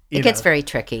gets... It gets very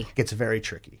tricky. Gets very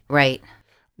tricky. Right.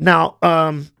 Now,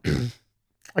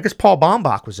 I guess Paul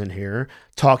Baumbach was in here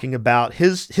talking about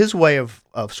his way of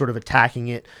sort of attacking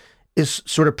it is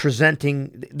sort of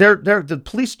presenting the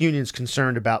police union's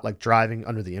concerned about like driving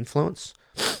under the influence.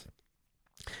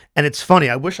 And it's funny.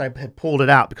 I wish I had pulled it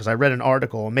out because I read an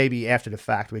article, and maybe after the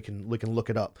fact we can look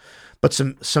it up. But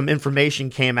some information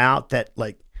came out that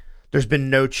like there's been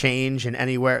no change in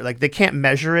anywhere. Like they can't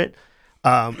measure it.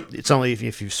 It's only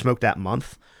if you've smoked that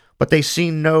month, but they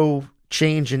see no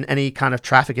change in any kind of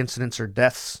traffic incidents or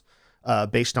deaths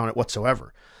based on it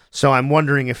whatsoever. So I'm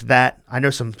wondering if that, I know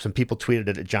some people tweeted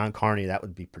it at John Carney. That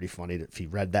would be pretty funny if he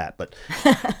read that, but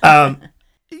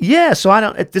yeah.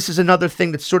 So this is another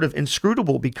thing that's sort of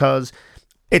inscrutable because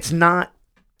it's not,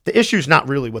 the issue is not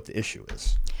really what the issue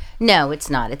is. No, it's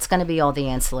not. It's going to be all the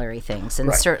ancillary things. And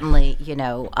Right. Certainly,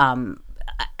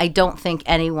 I don't think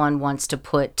anyone wants to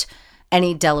put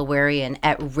any Delawarean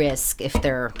at risk if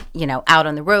they're, out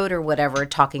on the road or whatever,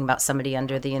 talking about somebody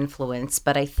under the influence.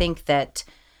 But I think that,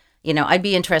 I'd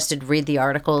be interested to read the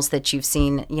articles that you've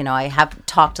seen. I have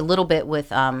talked a little bit with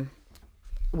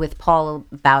Paul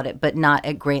about it, but not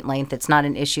at great length. It's not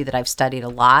an issue that I've studied a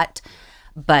lot.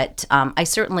 But I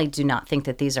certainly do not think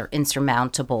that these are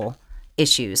insurmountable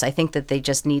issues. I think that they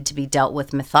just need to be dealt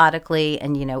with methodically.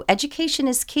 And, education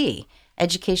is key.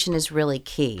 Education is really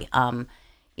key.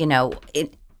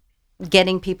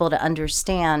 Getting people to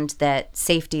understand that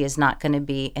safety is not going to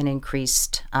be an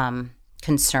increased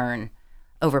concern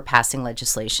over passing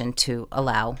legislation to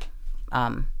allow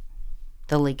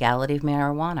the legality of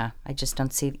marijuana. I just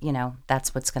don't see,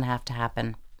 that's what's going to have to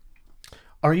happen.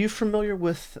 Are you familiar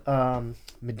with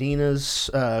Medina's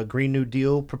Green New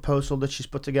Deal proposal that she's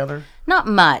put together? Not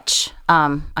much.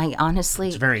 I honestly...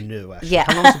 It's very new, actually. Yeah.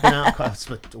 How long has it been out? It's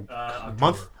a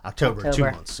month? October. 2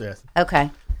 months. Yeah. Okay.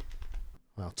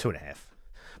 Well, 2.5.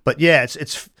 But yeah,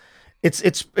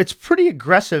 it's pretty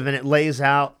aggressive, and it lays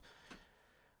out.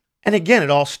 And again, it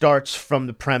all starts from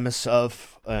the premise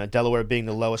of Delaware being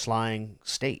the lowest lying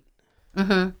state.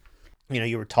 Mm-hmm.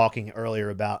 You were talking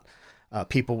earlier about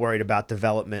people worried about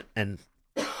development, and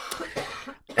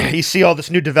you see all this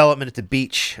new development at the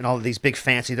beach and all of these big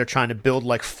fancy, they're trying to build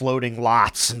like floating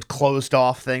lots and closed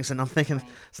off things. And I'm thinking,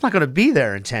 it's not going to be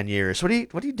there in 10 years. What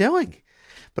are you doing?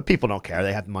 But people don't care.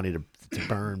 They have money to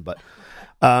burn. But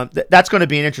that's going to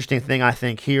be an interesting thing, I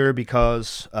think, here,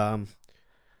 because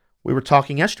we were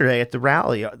talking yesterday at the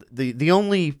rally. The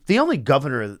only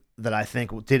governor that I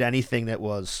think did anything that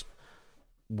was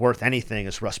worth anything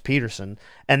is Russ Peterson,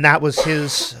 and that was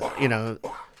his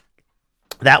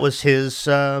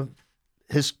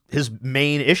his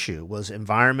main issue was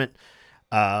environment,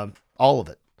 all of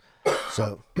it.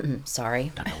 So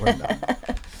sorry,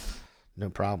 no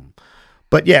problem.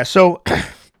 But yeah, so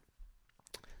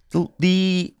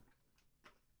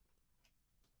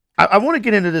I want to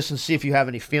get into this and see if you have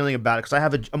any feeling about it, because I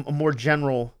have a more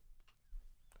general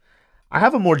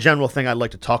thing I'd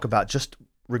like to talk about just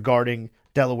regarding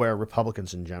Delaware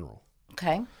Republicans in general.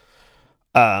 Okay.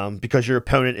 Because your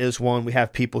opponent is one. We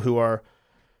have people who are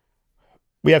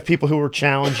challenging. We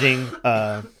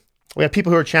have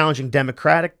people who are challenging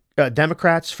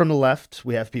Democrats from the left.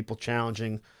 We have people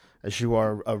challenging, as you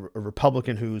are, a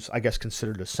Republican who's, I guess,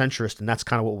 considered a centrist, and that's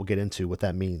kind of what we'll get into, what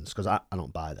that means, because I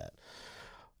don't buy that.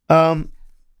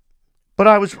 But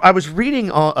I was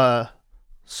reading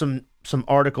some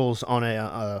articles on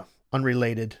a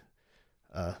unrelated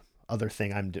other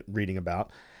thing I'm reading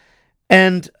about,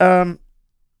 and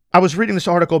I was reading this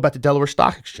article about the Delaware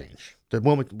Stock Exchange, the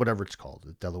one with whatever it's called,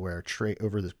 the Delaware trade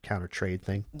over-the-counter trade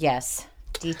thing. Yes,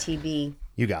 DTB.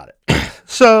 You got it.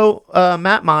 So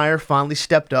Matt Meyer finally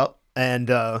stepped up and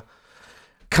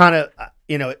kind of,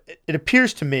 it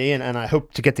appears to me, and I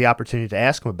hope to get the opportunity to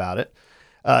ask him about it.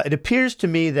 It appears to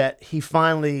me that he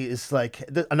finally is like,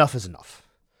 enough is enough.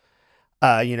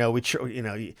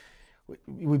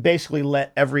 We basically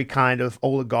let every kind of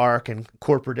oligarch and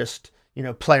corporatist,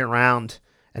 play around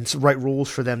and write rules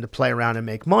for them to play around and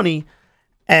make money.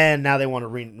 And now they want to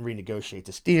renegotiate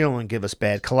this deal and give us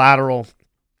bad collateral.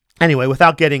 Anyway,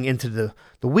 without getting into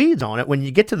the weeds on it, when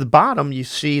you get to the bottom, you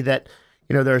see that,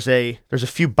 there's a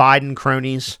few Biden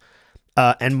cronies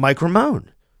and Mike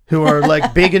Ramone who are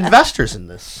like big investors in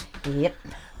this. Yep.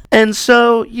 And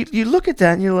so you look at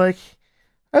that and you're like,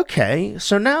 okay,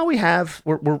 so now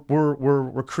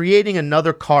we're creating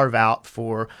another carve out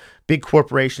for big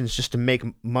corporations just to make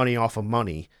money off of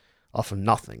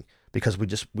nothing, because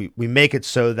we make it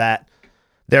so that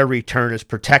their return is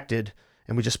protected,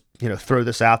 and we just throw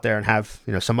this out there and have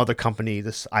some other company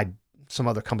just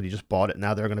bought it,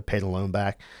 now they're going to pay the loan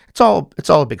back. It's all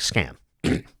a big scam.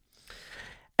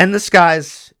 And this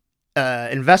guy's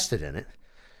invested in it,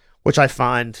 which I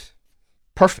find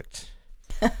perfect.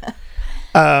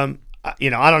 I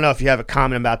don't know if you have a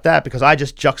comment about that, because I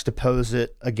just juxtapose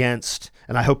it against,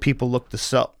 and I hope people look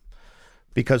this up,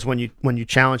 because when you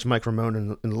challenged Mike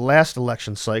Ramone in the last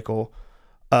election cycle,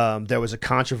 there was a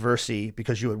controversy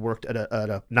because you had worked at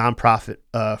a nonprofit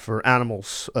for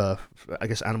animals, I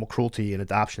guess animal cruelty and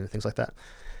adoption and things like that.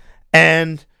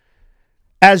 And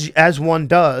as one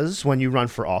does when you run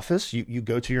for office, you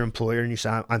go to your employer and you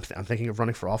say, I'm thinking of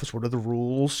running for office. What are the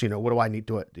rules? What do I need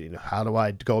to, how do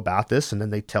I go about this? And then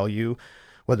they tell you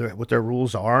what their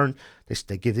rules are, and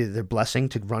they give you their blessing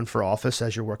to run for office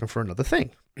as you're working for another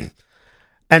thing.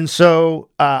 And so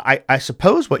I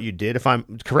suppose what you did,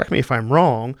 correct me if I'm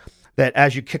wrong, that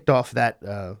as you kicked off that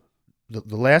the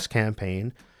last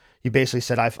campaign, you basically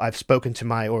said, I've spoken to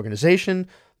my organization.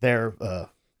 They're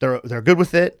good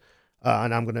with it.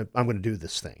 And I'm gonna do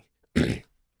this thing.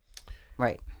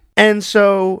 Right. And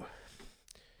so,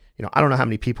 I don't know how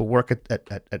many people work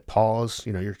at Paws.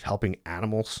 You're helping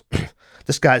animals.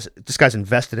 This guy's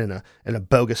invested in a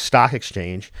bogus stock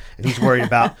exchange, and he's worried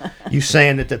about you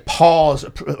saying that the Paws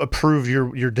approve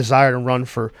your desire to run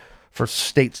for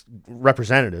state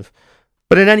representative.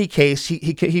 But in any case,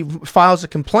 he files a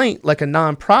complaint like a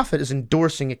nonprofit is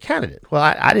endorsing a candidate. Well,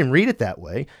 I didn't read it that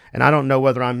way, and I don't know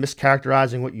whether I'm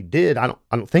mischaracterizing what you did. I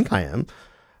don't think I am.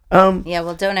 Yeah,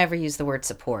 well, don't ever use the word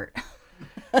support.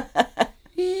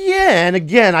 Yeah, and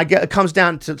again, I get it comes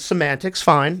down to semantics.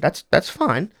 Fine, that's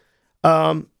fine.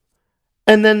 And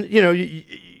then you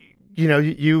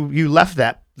left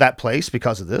that place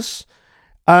because of this.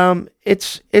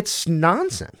 It's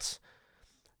nonsense.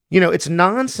 It's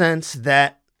nonsense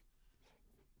that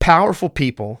powerful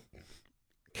people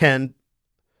can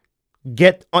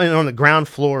get on the ground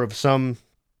floor of some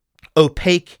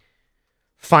opaque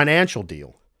financial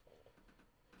deal.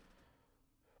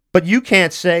 But you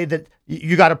can't say that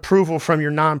you got approval from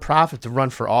your nonprofit to run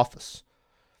for office.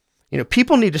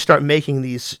 People need to start making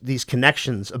these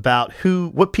connections about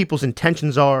what people's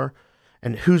intentions are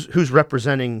and who's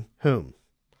representing whom.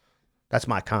 That's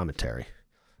my commentary.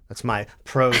 That's my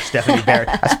pro Stephanie Barry.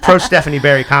 That's pro Stephanie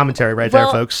Barry commentary right there,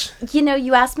 folks.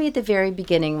 You asked me at the very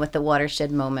beginning what the watershed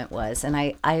moment was, and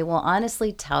I will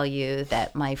honestly tell you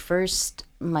that my first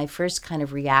kind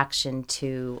of reaction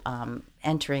to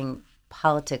entering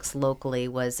politics locally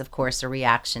was, of course, a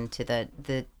reaction to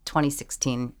the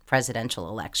 2016 presidential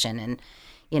election, and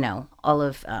all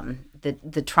of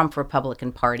the Trump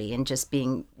Republican Party, and just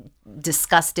being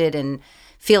disgusted and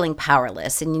feeling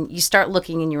powerless. And you start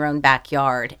looking in your own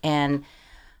backyard and,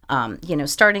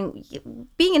 starting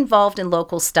being involved in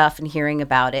local stuff and hearing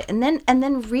about it. And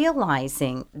then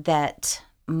realizing that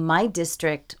my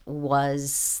district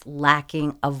was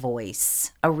lacking a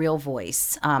voice, a real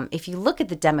voice. If you look at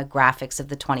the demographics of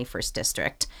the 21st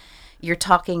district, you're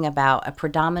talking about a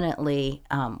predominantly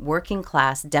working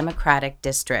class Democratic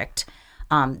district.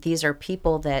 These are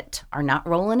people that are not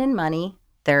rolling in money.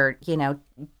 They're,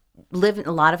 living,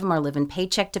 a lot of them are living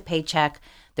paycheck to paycheck.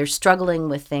 They're struggling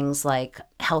with things like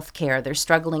healthcare. They're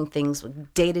struggling things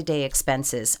with day-to-day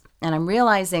expenses. And I'm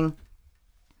realizing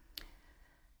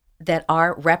that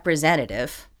our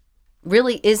representative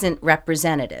really isn't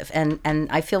representative. And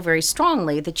I feel very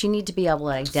strongly that you need to be able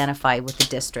to identify with the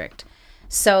district.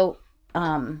 So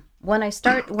when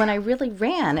I really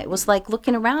ran, it was like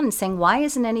looking around and saying, why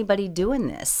isn't anybody doing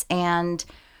this? And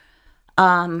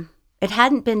it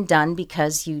hadn't been done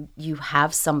because you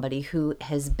have somebody who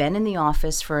has been in the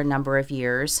office for a number of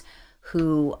years,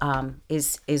 who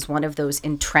is one of those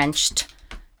entrenched,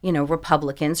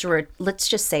 Republicans, or let's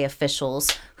just say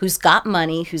officials, who's got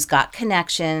money, who's got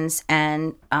connections,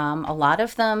 and a lot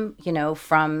of them,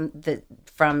 from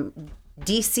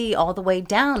DC all the way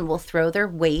down, will throw their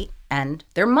weight and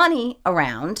their money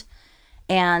around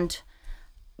and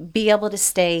be able to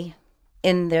stay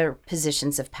in their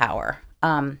positions of power.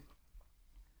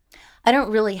 I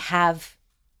don't really have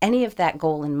any of that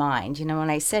goal in mind. When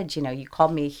I said, you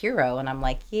called me a hero, and I'm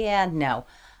like, yeah, no.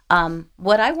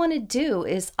 What I want to do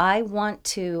is I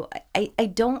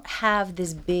don't have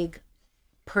this big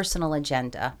personal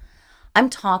agenda. I'm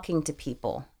talking to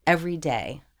people every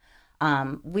day.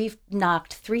 We've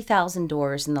knocked 3,000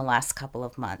 doors in the last couple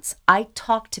of months. I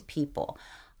talk to people.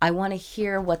 I want to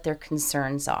hear what their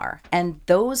concerns are. And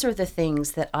those are the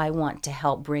things that I want to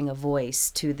help bring a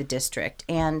voice to the district.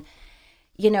 And,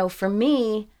 for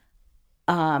me,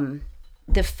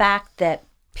 the fact that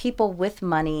people with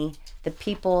money, the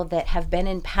people that have been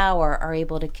in power, are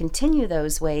able to continue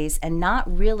those ways and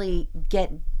not really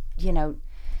get,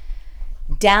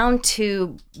 down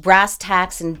to brass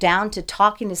tacks and down to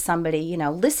talking to somebody,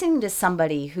 listening to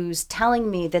somebody who's telling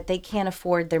me that they can't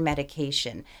afford their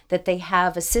medication, that they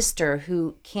have a sister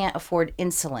who can't afford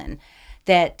insulin,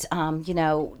 that,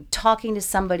 talking to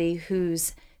somebody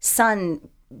whose son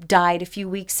died a few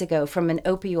weeks ago from an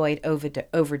opioid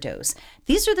overdose.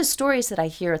 These are the stories that I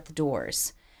hear at the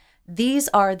doors. These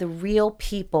are the real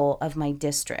people of my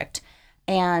district.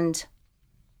 And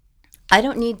I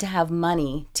don't need to have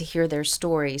money to hear their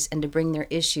stories and to bring their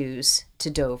issues to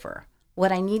Dover.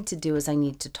 What I need to do is I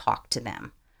need to talk to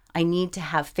them. I need to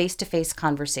have face-to-face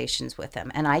conversations with them.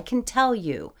 And I can tell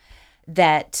you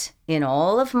that in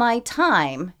all of my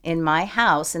time in my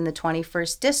house in the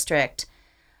 21st District,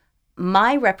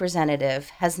 my representative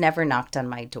has never knocked on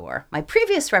my door. My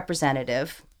previous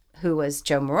representative, who was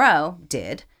Joe Moreau,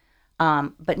 did,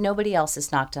 but nobody else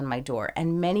has knocked on my door.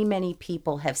 And many, many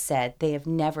people have said they have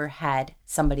never had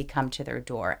somebody come to their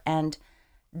door. And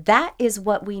that is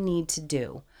what we need to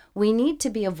do. We need to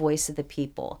be a voice of the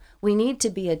people. We need to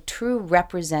be a true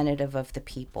representative of the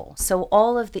people. So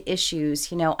all of the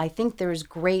issues, I think there's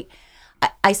great...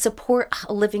 I support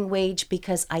a living wage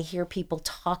because I hear people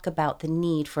talk about the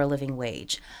need for a living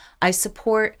wage. I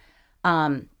support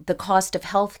the cost of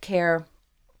healthcare,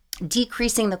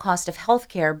 decreasing the cost of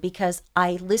healthcare, because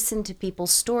I listen to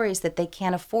people's stories that they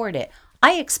can't afford it.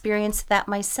 I experienced that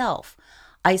myself.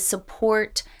 I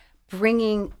support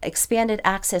bringing expanded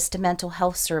access to mental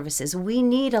health services. We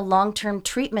need a long-term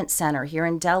treatment center here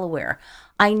in Delaware.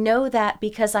 I know that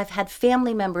because I've had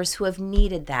family members who have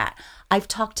needed that. I've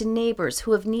talked to neighbors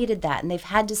who have needed that, and they've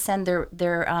had to send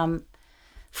their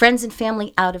friends and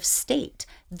family out of state.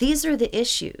 These are the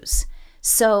issues.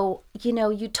 So,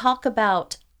 you talk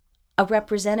about a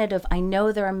representative. I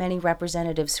know there are many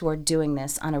representatives who are doing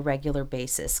this on a regular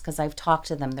basis because I've talked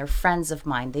to them. They're friends of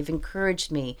mine. They've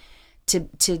encouraged me to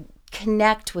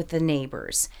connect with the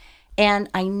neighbors. And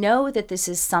I know that this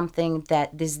is something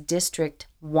that this district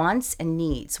wants and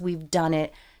needs. We've done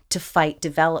it to fight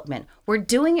development. We're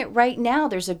doing it right now.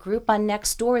 There's a group on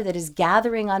Nextdoor that is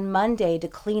gathering on Monday to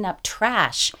clean up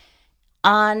trash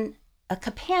on a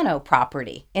Capano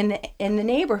property in the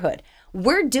neighborhood.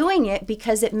 We're doing it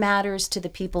because it matters to the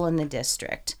people in the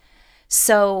district.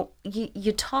 So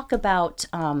you talk about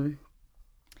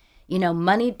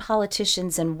moneyed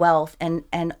politicians and wealth,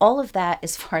 and all of that,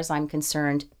 as far as I'm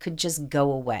concerned, could just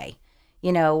go away.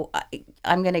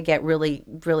 I'm going to get really,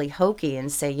 really hokey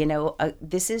and say,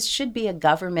 this should be a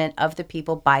government of the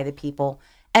people, by the people,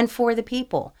 and for the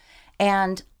people.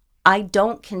 And I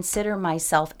don't consider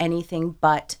myself anything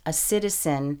but a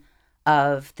citizen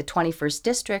of the 21st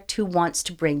District who wants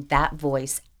to bring that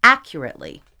voice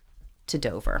accurately to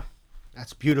Dover.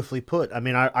 That's beautifully put. I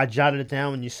mean, I jotted it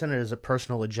down when you sent it as a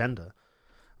personal agenda.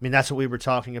 I mean, that's what we were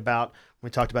talking about when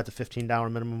we talked about the $15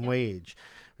 minimum wage.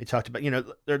 We talked about,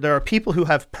 there are people who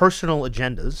have personal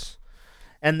agendas,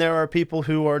 and there are people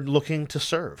who are looking to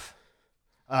serve.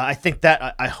 I think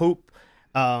that, I hope,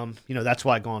 that's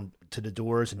why I go on to the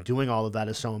doors and doing all of that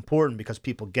is so important because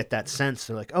people get that sense.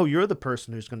 They're like, oh, you're the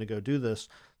person who's going to go do this.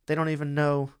 They don't even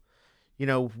know,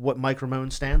 what Mike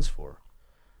Ramone stands for.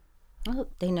 Well,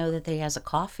 they know that he has a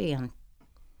coffee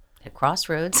at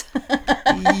Crossroads.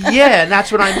 Yeah, and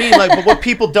that's what I mean. Like, but what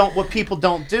people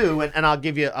don't do, and I'll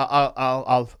give you,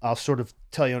 I'll sort of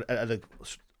tell you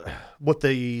what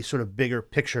the sort of bigger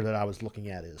picture that I was looking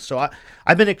at is. So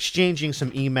I've been exchanging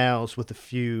some emails with a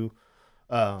few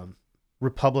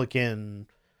Republican,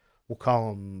 we'll call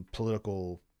them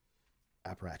political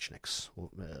apparatchiks,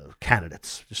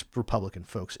 candidates, just Republican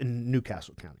folks in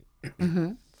Newcastle County.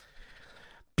 Mm-hmm.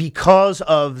 Because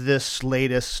of this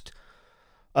latest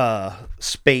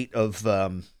spate of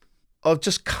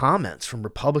just comments from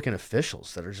Republican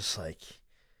officials that are just like,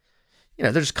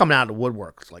 they're just coming out of the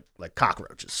woodwork like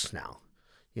cockroaches now,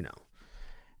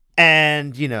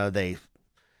 and they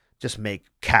just make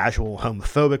casual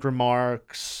homophobic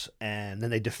remarks, and then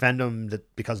they defend them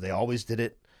because they always did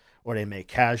it, or they make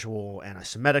casual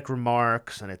anti-Semitic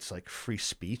remarks, and it's like free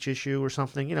speech issue or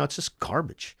something. It's just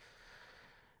garbage.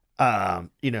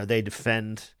 They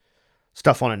defend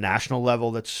stuff on a national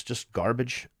level that's just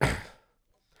garbage.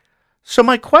 So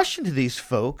my question to these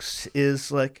folks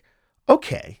is like,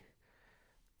 okay,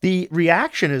 the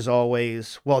reaction is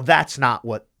always, well, that's not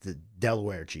what the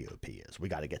Delaware GOP is. We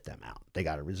got to get them out. They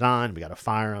got to resign. We got to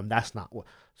fire them. That's not what.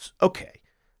 Okay.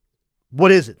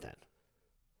 What is it then?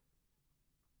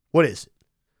 What is it?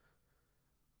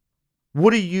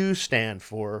 What do you stand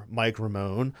for, Mike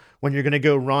Ramone, when you're going to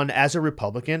go run as a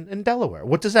Republican in Delaware?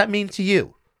 What does that mean to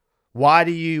you? Why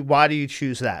do you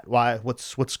choose that?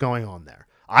 What's going on there?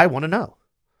 I want to know.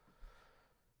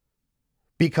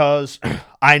 Because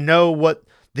I know what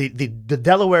the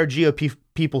Delaware GOP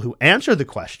people who answer the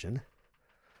question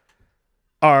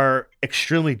are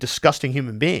extremely disgusting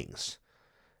human beings.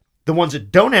 The ones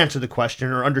that don't answer the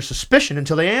question are under suspicion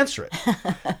until they answer it.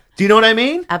 Do you know what I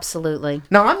mean? Absolutely.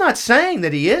 Now, I'm not saying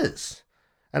that he is.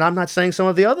 And I'm not saying some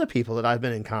of the other people that I've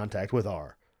been in contact with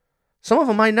are. Some of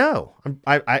them I know.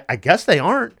 I guess they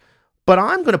aren't. But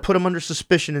I'm going to put them under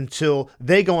suspicion until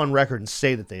they go on record and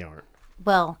say that they aren't.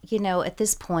 Well, at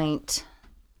this point,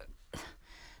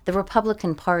 the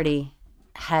Republican Party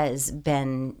has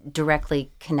been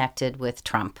directly connected with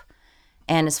Trump.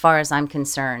 And as far as I'm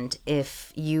concerned,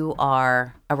 if you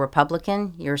are a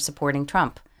Republican, you're supporting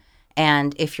Trump.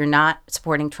 And if you're not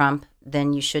supporting Trump,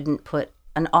 then you shouldn't put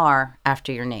an R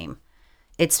after your name.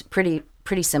 It's pretty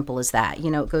simple as that.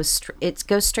 It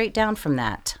goes straight down from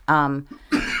that.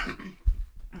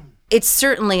 It's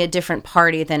certainly a different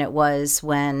party than it was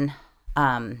when,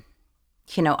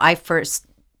 I first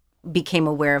became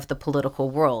aware of the political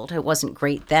world. It wasn't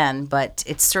great then, but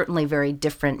it's certainly very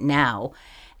different now.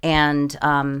 And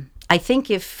I think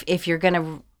if you're going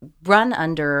to run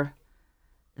under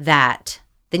that,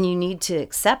 then you need to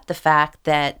accept the fact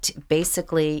that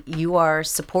basically you are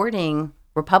supporting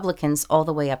Republicans all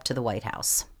the way up to the White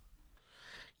House.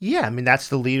 Yeah, I mean, that's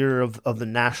the leader of the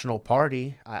national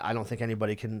party. I don't think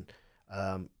anybody can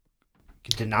deny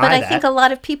that. But I think a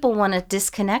lot of people want to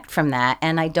disconnect from that,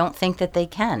 and I don't think that they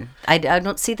can. I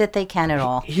don't see that they can at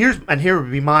all. Here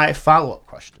would be my follow-up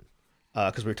question.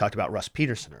 Because we talked about Russ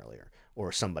Peterson earlier,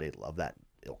 or somebody of that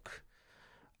ilk.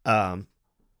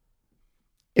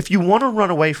 If you want to run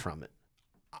away from it,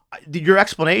 your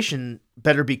explanation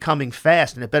better be coming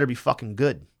fast, and it better be fucking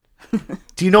good.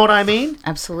 Do you know what I mean?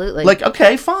 Absolutely. Like,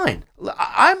 okay, fine.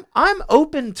 I'm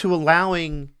open to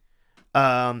allowing,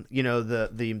 the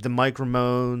Mike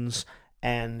Ramones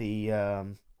and the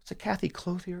is it Kathy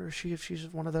Clothier? Is she's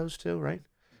one of those two, right?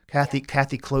 Kathy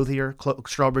Clothier,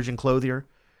 Strawbridge and Clothier.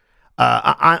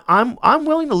 I'm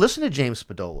willing to listen to James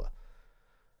Spadola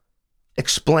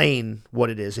explain what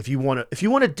it is. If you want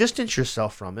to distance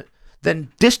yourself from it,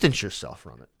 then distance yourself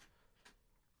from it.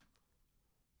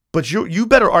 But you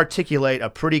better articulate a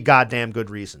pretty goddamn good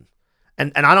reason.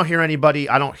 And I don't hear anybody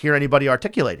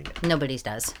articulating it. Nobody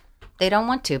does. They don't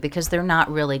want to because they're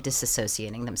not really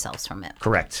disassociating themselves from it.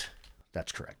 Correct.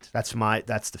 That's correct. That's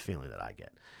the feeling that I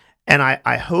get. And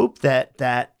I hope that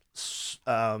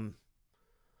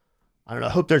I don't know.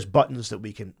 I hope there's buttons that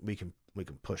we can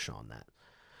push on that.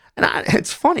 And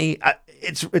it's funny.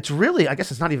 It's really, I guess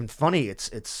it's not even funny.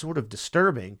 It's sort of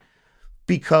disturbing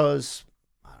because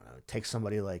I don't know. Take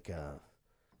somebody like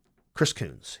Chris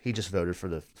Coons. He just voted for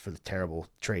the terrible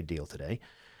trade deal today.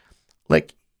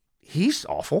 Like, he's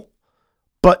awful,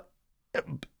 but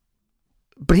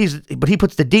he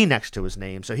puts the D next to his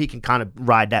name, so he can kind of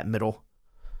ride that middle.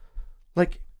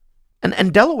 Like.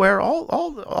 And Delaware,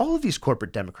 all of these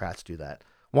corporate Democrats do that.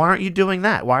 Why aren't you doing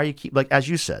that? Why are you as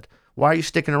you said, Why are you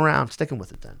sticking around? Sticking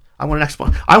with it then. I want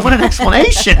an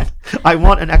explanation. I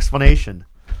want an explanation.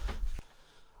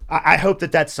 I hope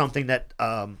that that's something that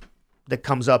that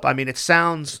comes up. I mean, it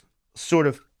sounds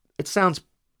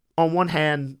on one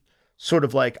hand sort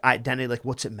of like identity, like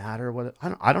what's it matter? What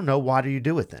I don't know. Why do you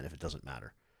do it then if it doesn't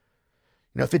matter?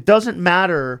 If it doesn't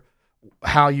matter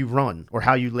how you run or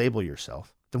how you label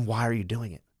yourself, then why are you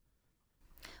doing it?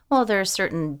 Well, there are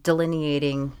certain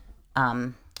delineating,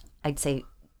 I'd say,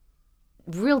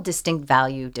 real distinct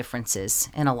value differences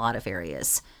in a lot of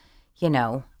areas.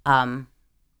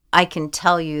 I can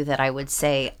tell you that I would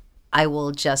say I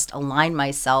will just align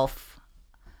myself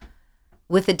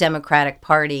with the Democratic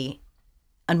Party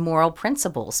on moral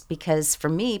principles, because for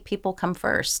me, people come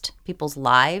first. People's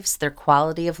lives, their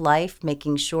quality of life,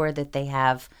 making sure that they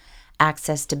have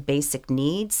access to basic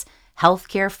needs,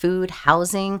 healthcare, food,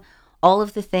 housing, all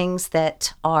of the things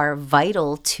that are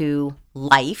vital to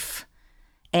life.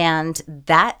 And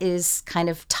that is kind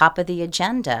of top of the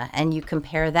agenda. And you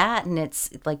compare that, and it's,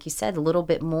 like you said, a little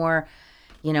bit more,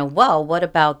 well, what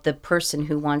about the person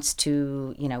who wants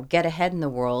to, get ahead in the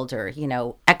world or,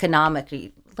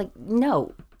 economically? Like,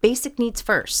 no, basic needs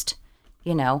first.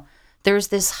 There's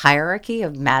this hierarchy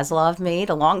of Maslow made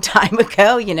a long time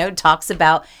ago, talks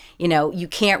about, you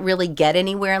can't really get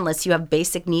anywhere unless you have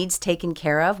basic needs taken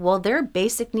care of. Well, there are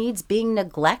basic needs being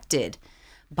neglected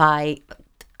by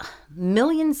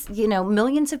millions.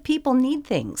 Millions of people need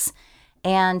things.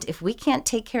 And if we can't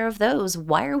take care of those,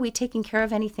 why are we taking care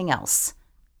of anything else?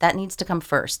 That needs to come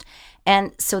first.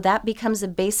 And so that becomes a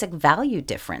basic value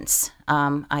difference.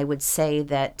 I would say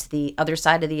that the other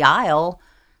side of the aisle,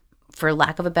 for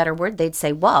lack of a better word, they'd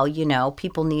say, well,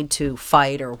 people need to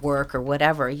fight or work or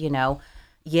whatever,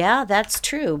 Yeah, that's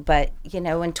true. But, in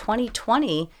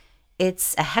 2020,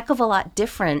 it's a heck of a lot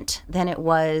different than it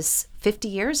was 50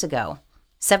 years ago,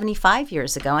 75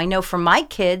 years ago. I know for my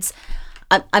kids,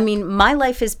 I mean, my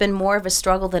life has been more of a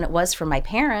struggle than it was for my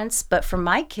parents, but for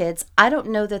my kids, I don't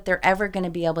know that they're ever going to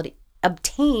be able to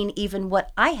obtain even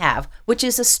what I have, which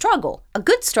is a struggle, a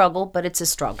good struggle, but it's a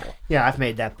struggle. Yeah, I've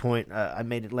made that point. I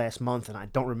made it last month, and I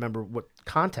don't remember what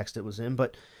context it was in,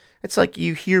 but it's like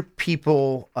you hear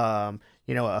people, a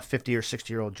 50 or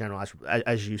 60-year-old general,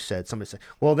 as you said, somebody say,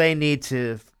 well, they need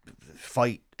to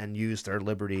fight and use their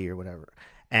liberty or whatever,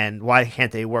 and why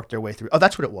can't they work their way through? Oh,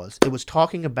 that's what it was. It was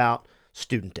talking about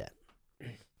student debt.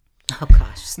 Oh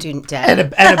gosh, student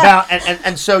debt.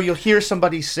 And so you'll hear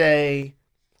somebody say,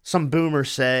 some boomer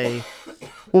say,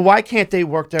 well, why can't they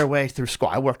work their way through school?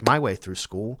 I worked my way through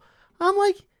school. I'm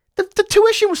like, the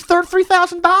tuition was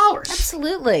 $3,000.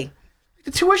 Absolutely.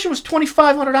 The tuition was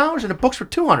 $2,500 and the books were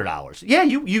 $200. Yeah,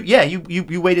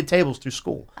 you waited tables through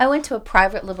school. I went to a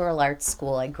private liberal arts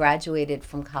school. I graduated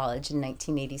from college in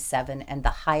 1987, and the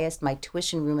highest my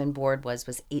tuition, room, and board was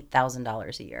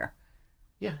 $8,000 a year.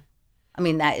 Yeah. I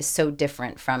mean, that is so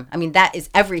different from, that is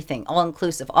everything, all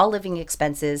inclusive, all living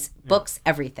expenses, books,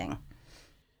 everything.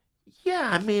 Yeah,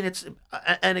 I mean,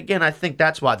 and again, I think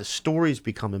that's why the stories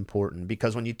become important,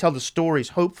 because when you tell the stories,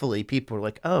 hopefully people are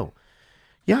like, oh,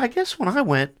 yeah, I guess when I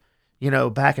went,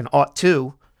 back in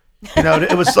 '02,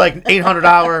 it was like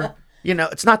 $800,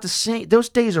 it's not the same. Those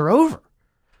days are over.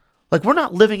 Like, we're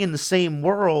not living in the same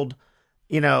world,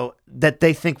 that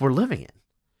they think we're living in.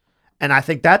 And I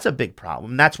think that's a big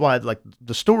problem. That's why, like,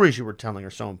 the stories you were telling are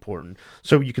so important.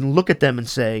 So you can look at them and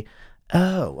say,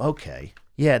 oh, okay,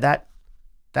 yeah, that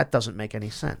doesn't make any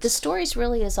sense. The stories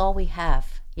really is all we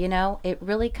have. It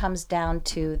really comes down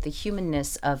to the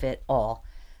humanness of it all.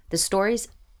 The stories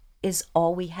is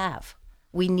all we have.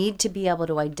 We need to be able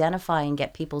to identify and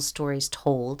get people's stories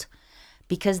told,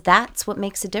 because that's what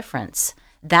makes a difference.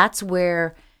 That's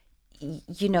where,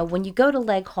 when you go to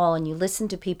Leg Hall and you listen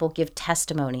to people give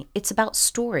testimony, it's about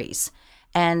stories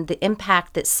and the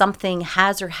impact that something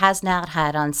has or has not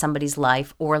had on somebody's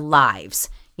life or lives.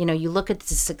 You look at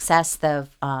the success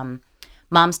of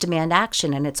Moms Demand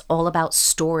Action, and it's all about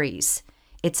stories.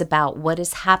 It's about what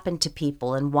has happened to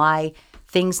people and why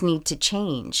things need to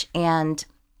change. And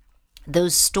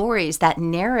those stories, that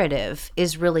narrative,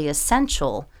 is really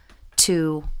essential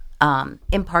to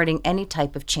imparting any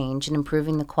type of change and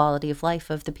improving the quality of life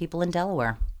of the people in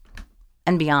Delaware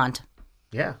and beyond.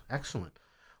 Yeah, excellent.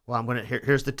 Well,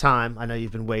 here's the time. I know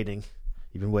you've been waiting.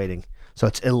 So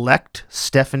it's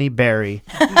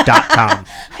electstephanieberry.com.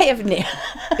 I have name.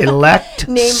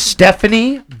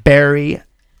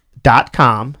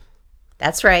 electstephanieberry.com.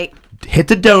 That's right. Hit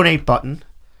the donate button.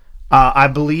 I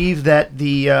believe that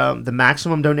the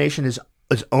maximum donation is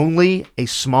only a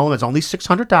small. It's only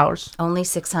 $600. Only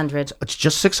 $600. It's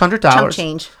just $600. Chump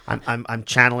change. I'm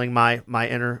channeling my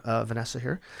inner Vanessa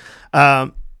here.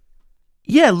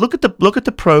 Yeah, look at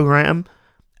the program.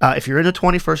 If you're in the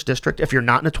 21st district, if you're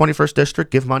not in the 21st district,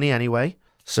 give money anyway.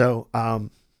 So,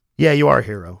 yeah, you are a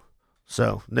hero.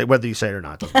 So whether you say it or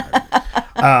not, doesn't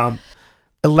matter.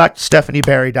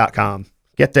 ElectStephanieBarry.com.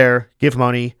 Get there, give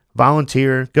money,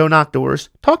 volunteer, go knock doors,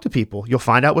 talk to people. You'll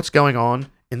find out what's going on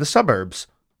in the suburbs.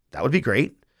 That would be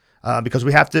great, because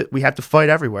we have to fight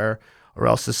everywhere, or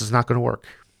else this is not going to work.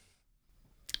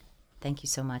 Thank you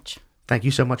so much. Thank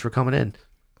you so much for coming in.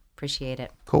 Appreciate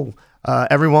it. Cool.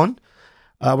 Everyone,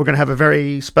 we're going to have a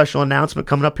very special announcement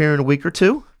coming up here in a week or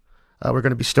two. We're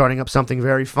going to be starting up something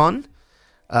very fun.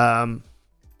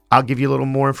 I'll give you a little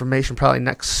more information probably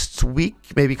next week,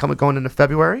 maybe going into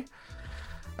February.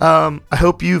 I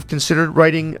hope you've considered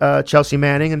writing Chelsea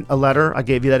Manning a letter. I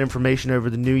gave you that information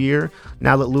over the new year.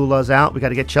 Now that Lula's out, we got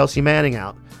to get Chelsea Manning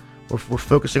out. We're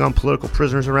focusing on political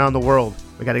prisoners around the world.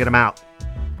 We got to get them out.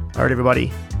 All right,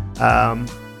 everybody.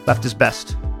 Left is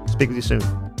best. Speak with you soon.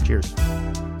 Cheers.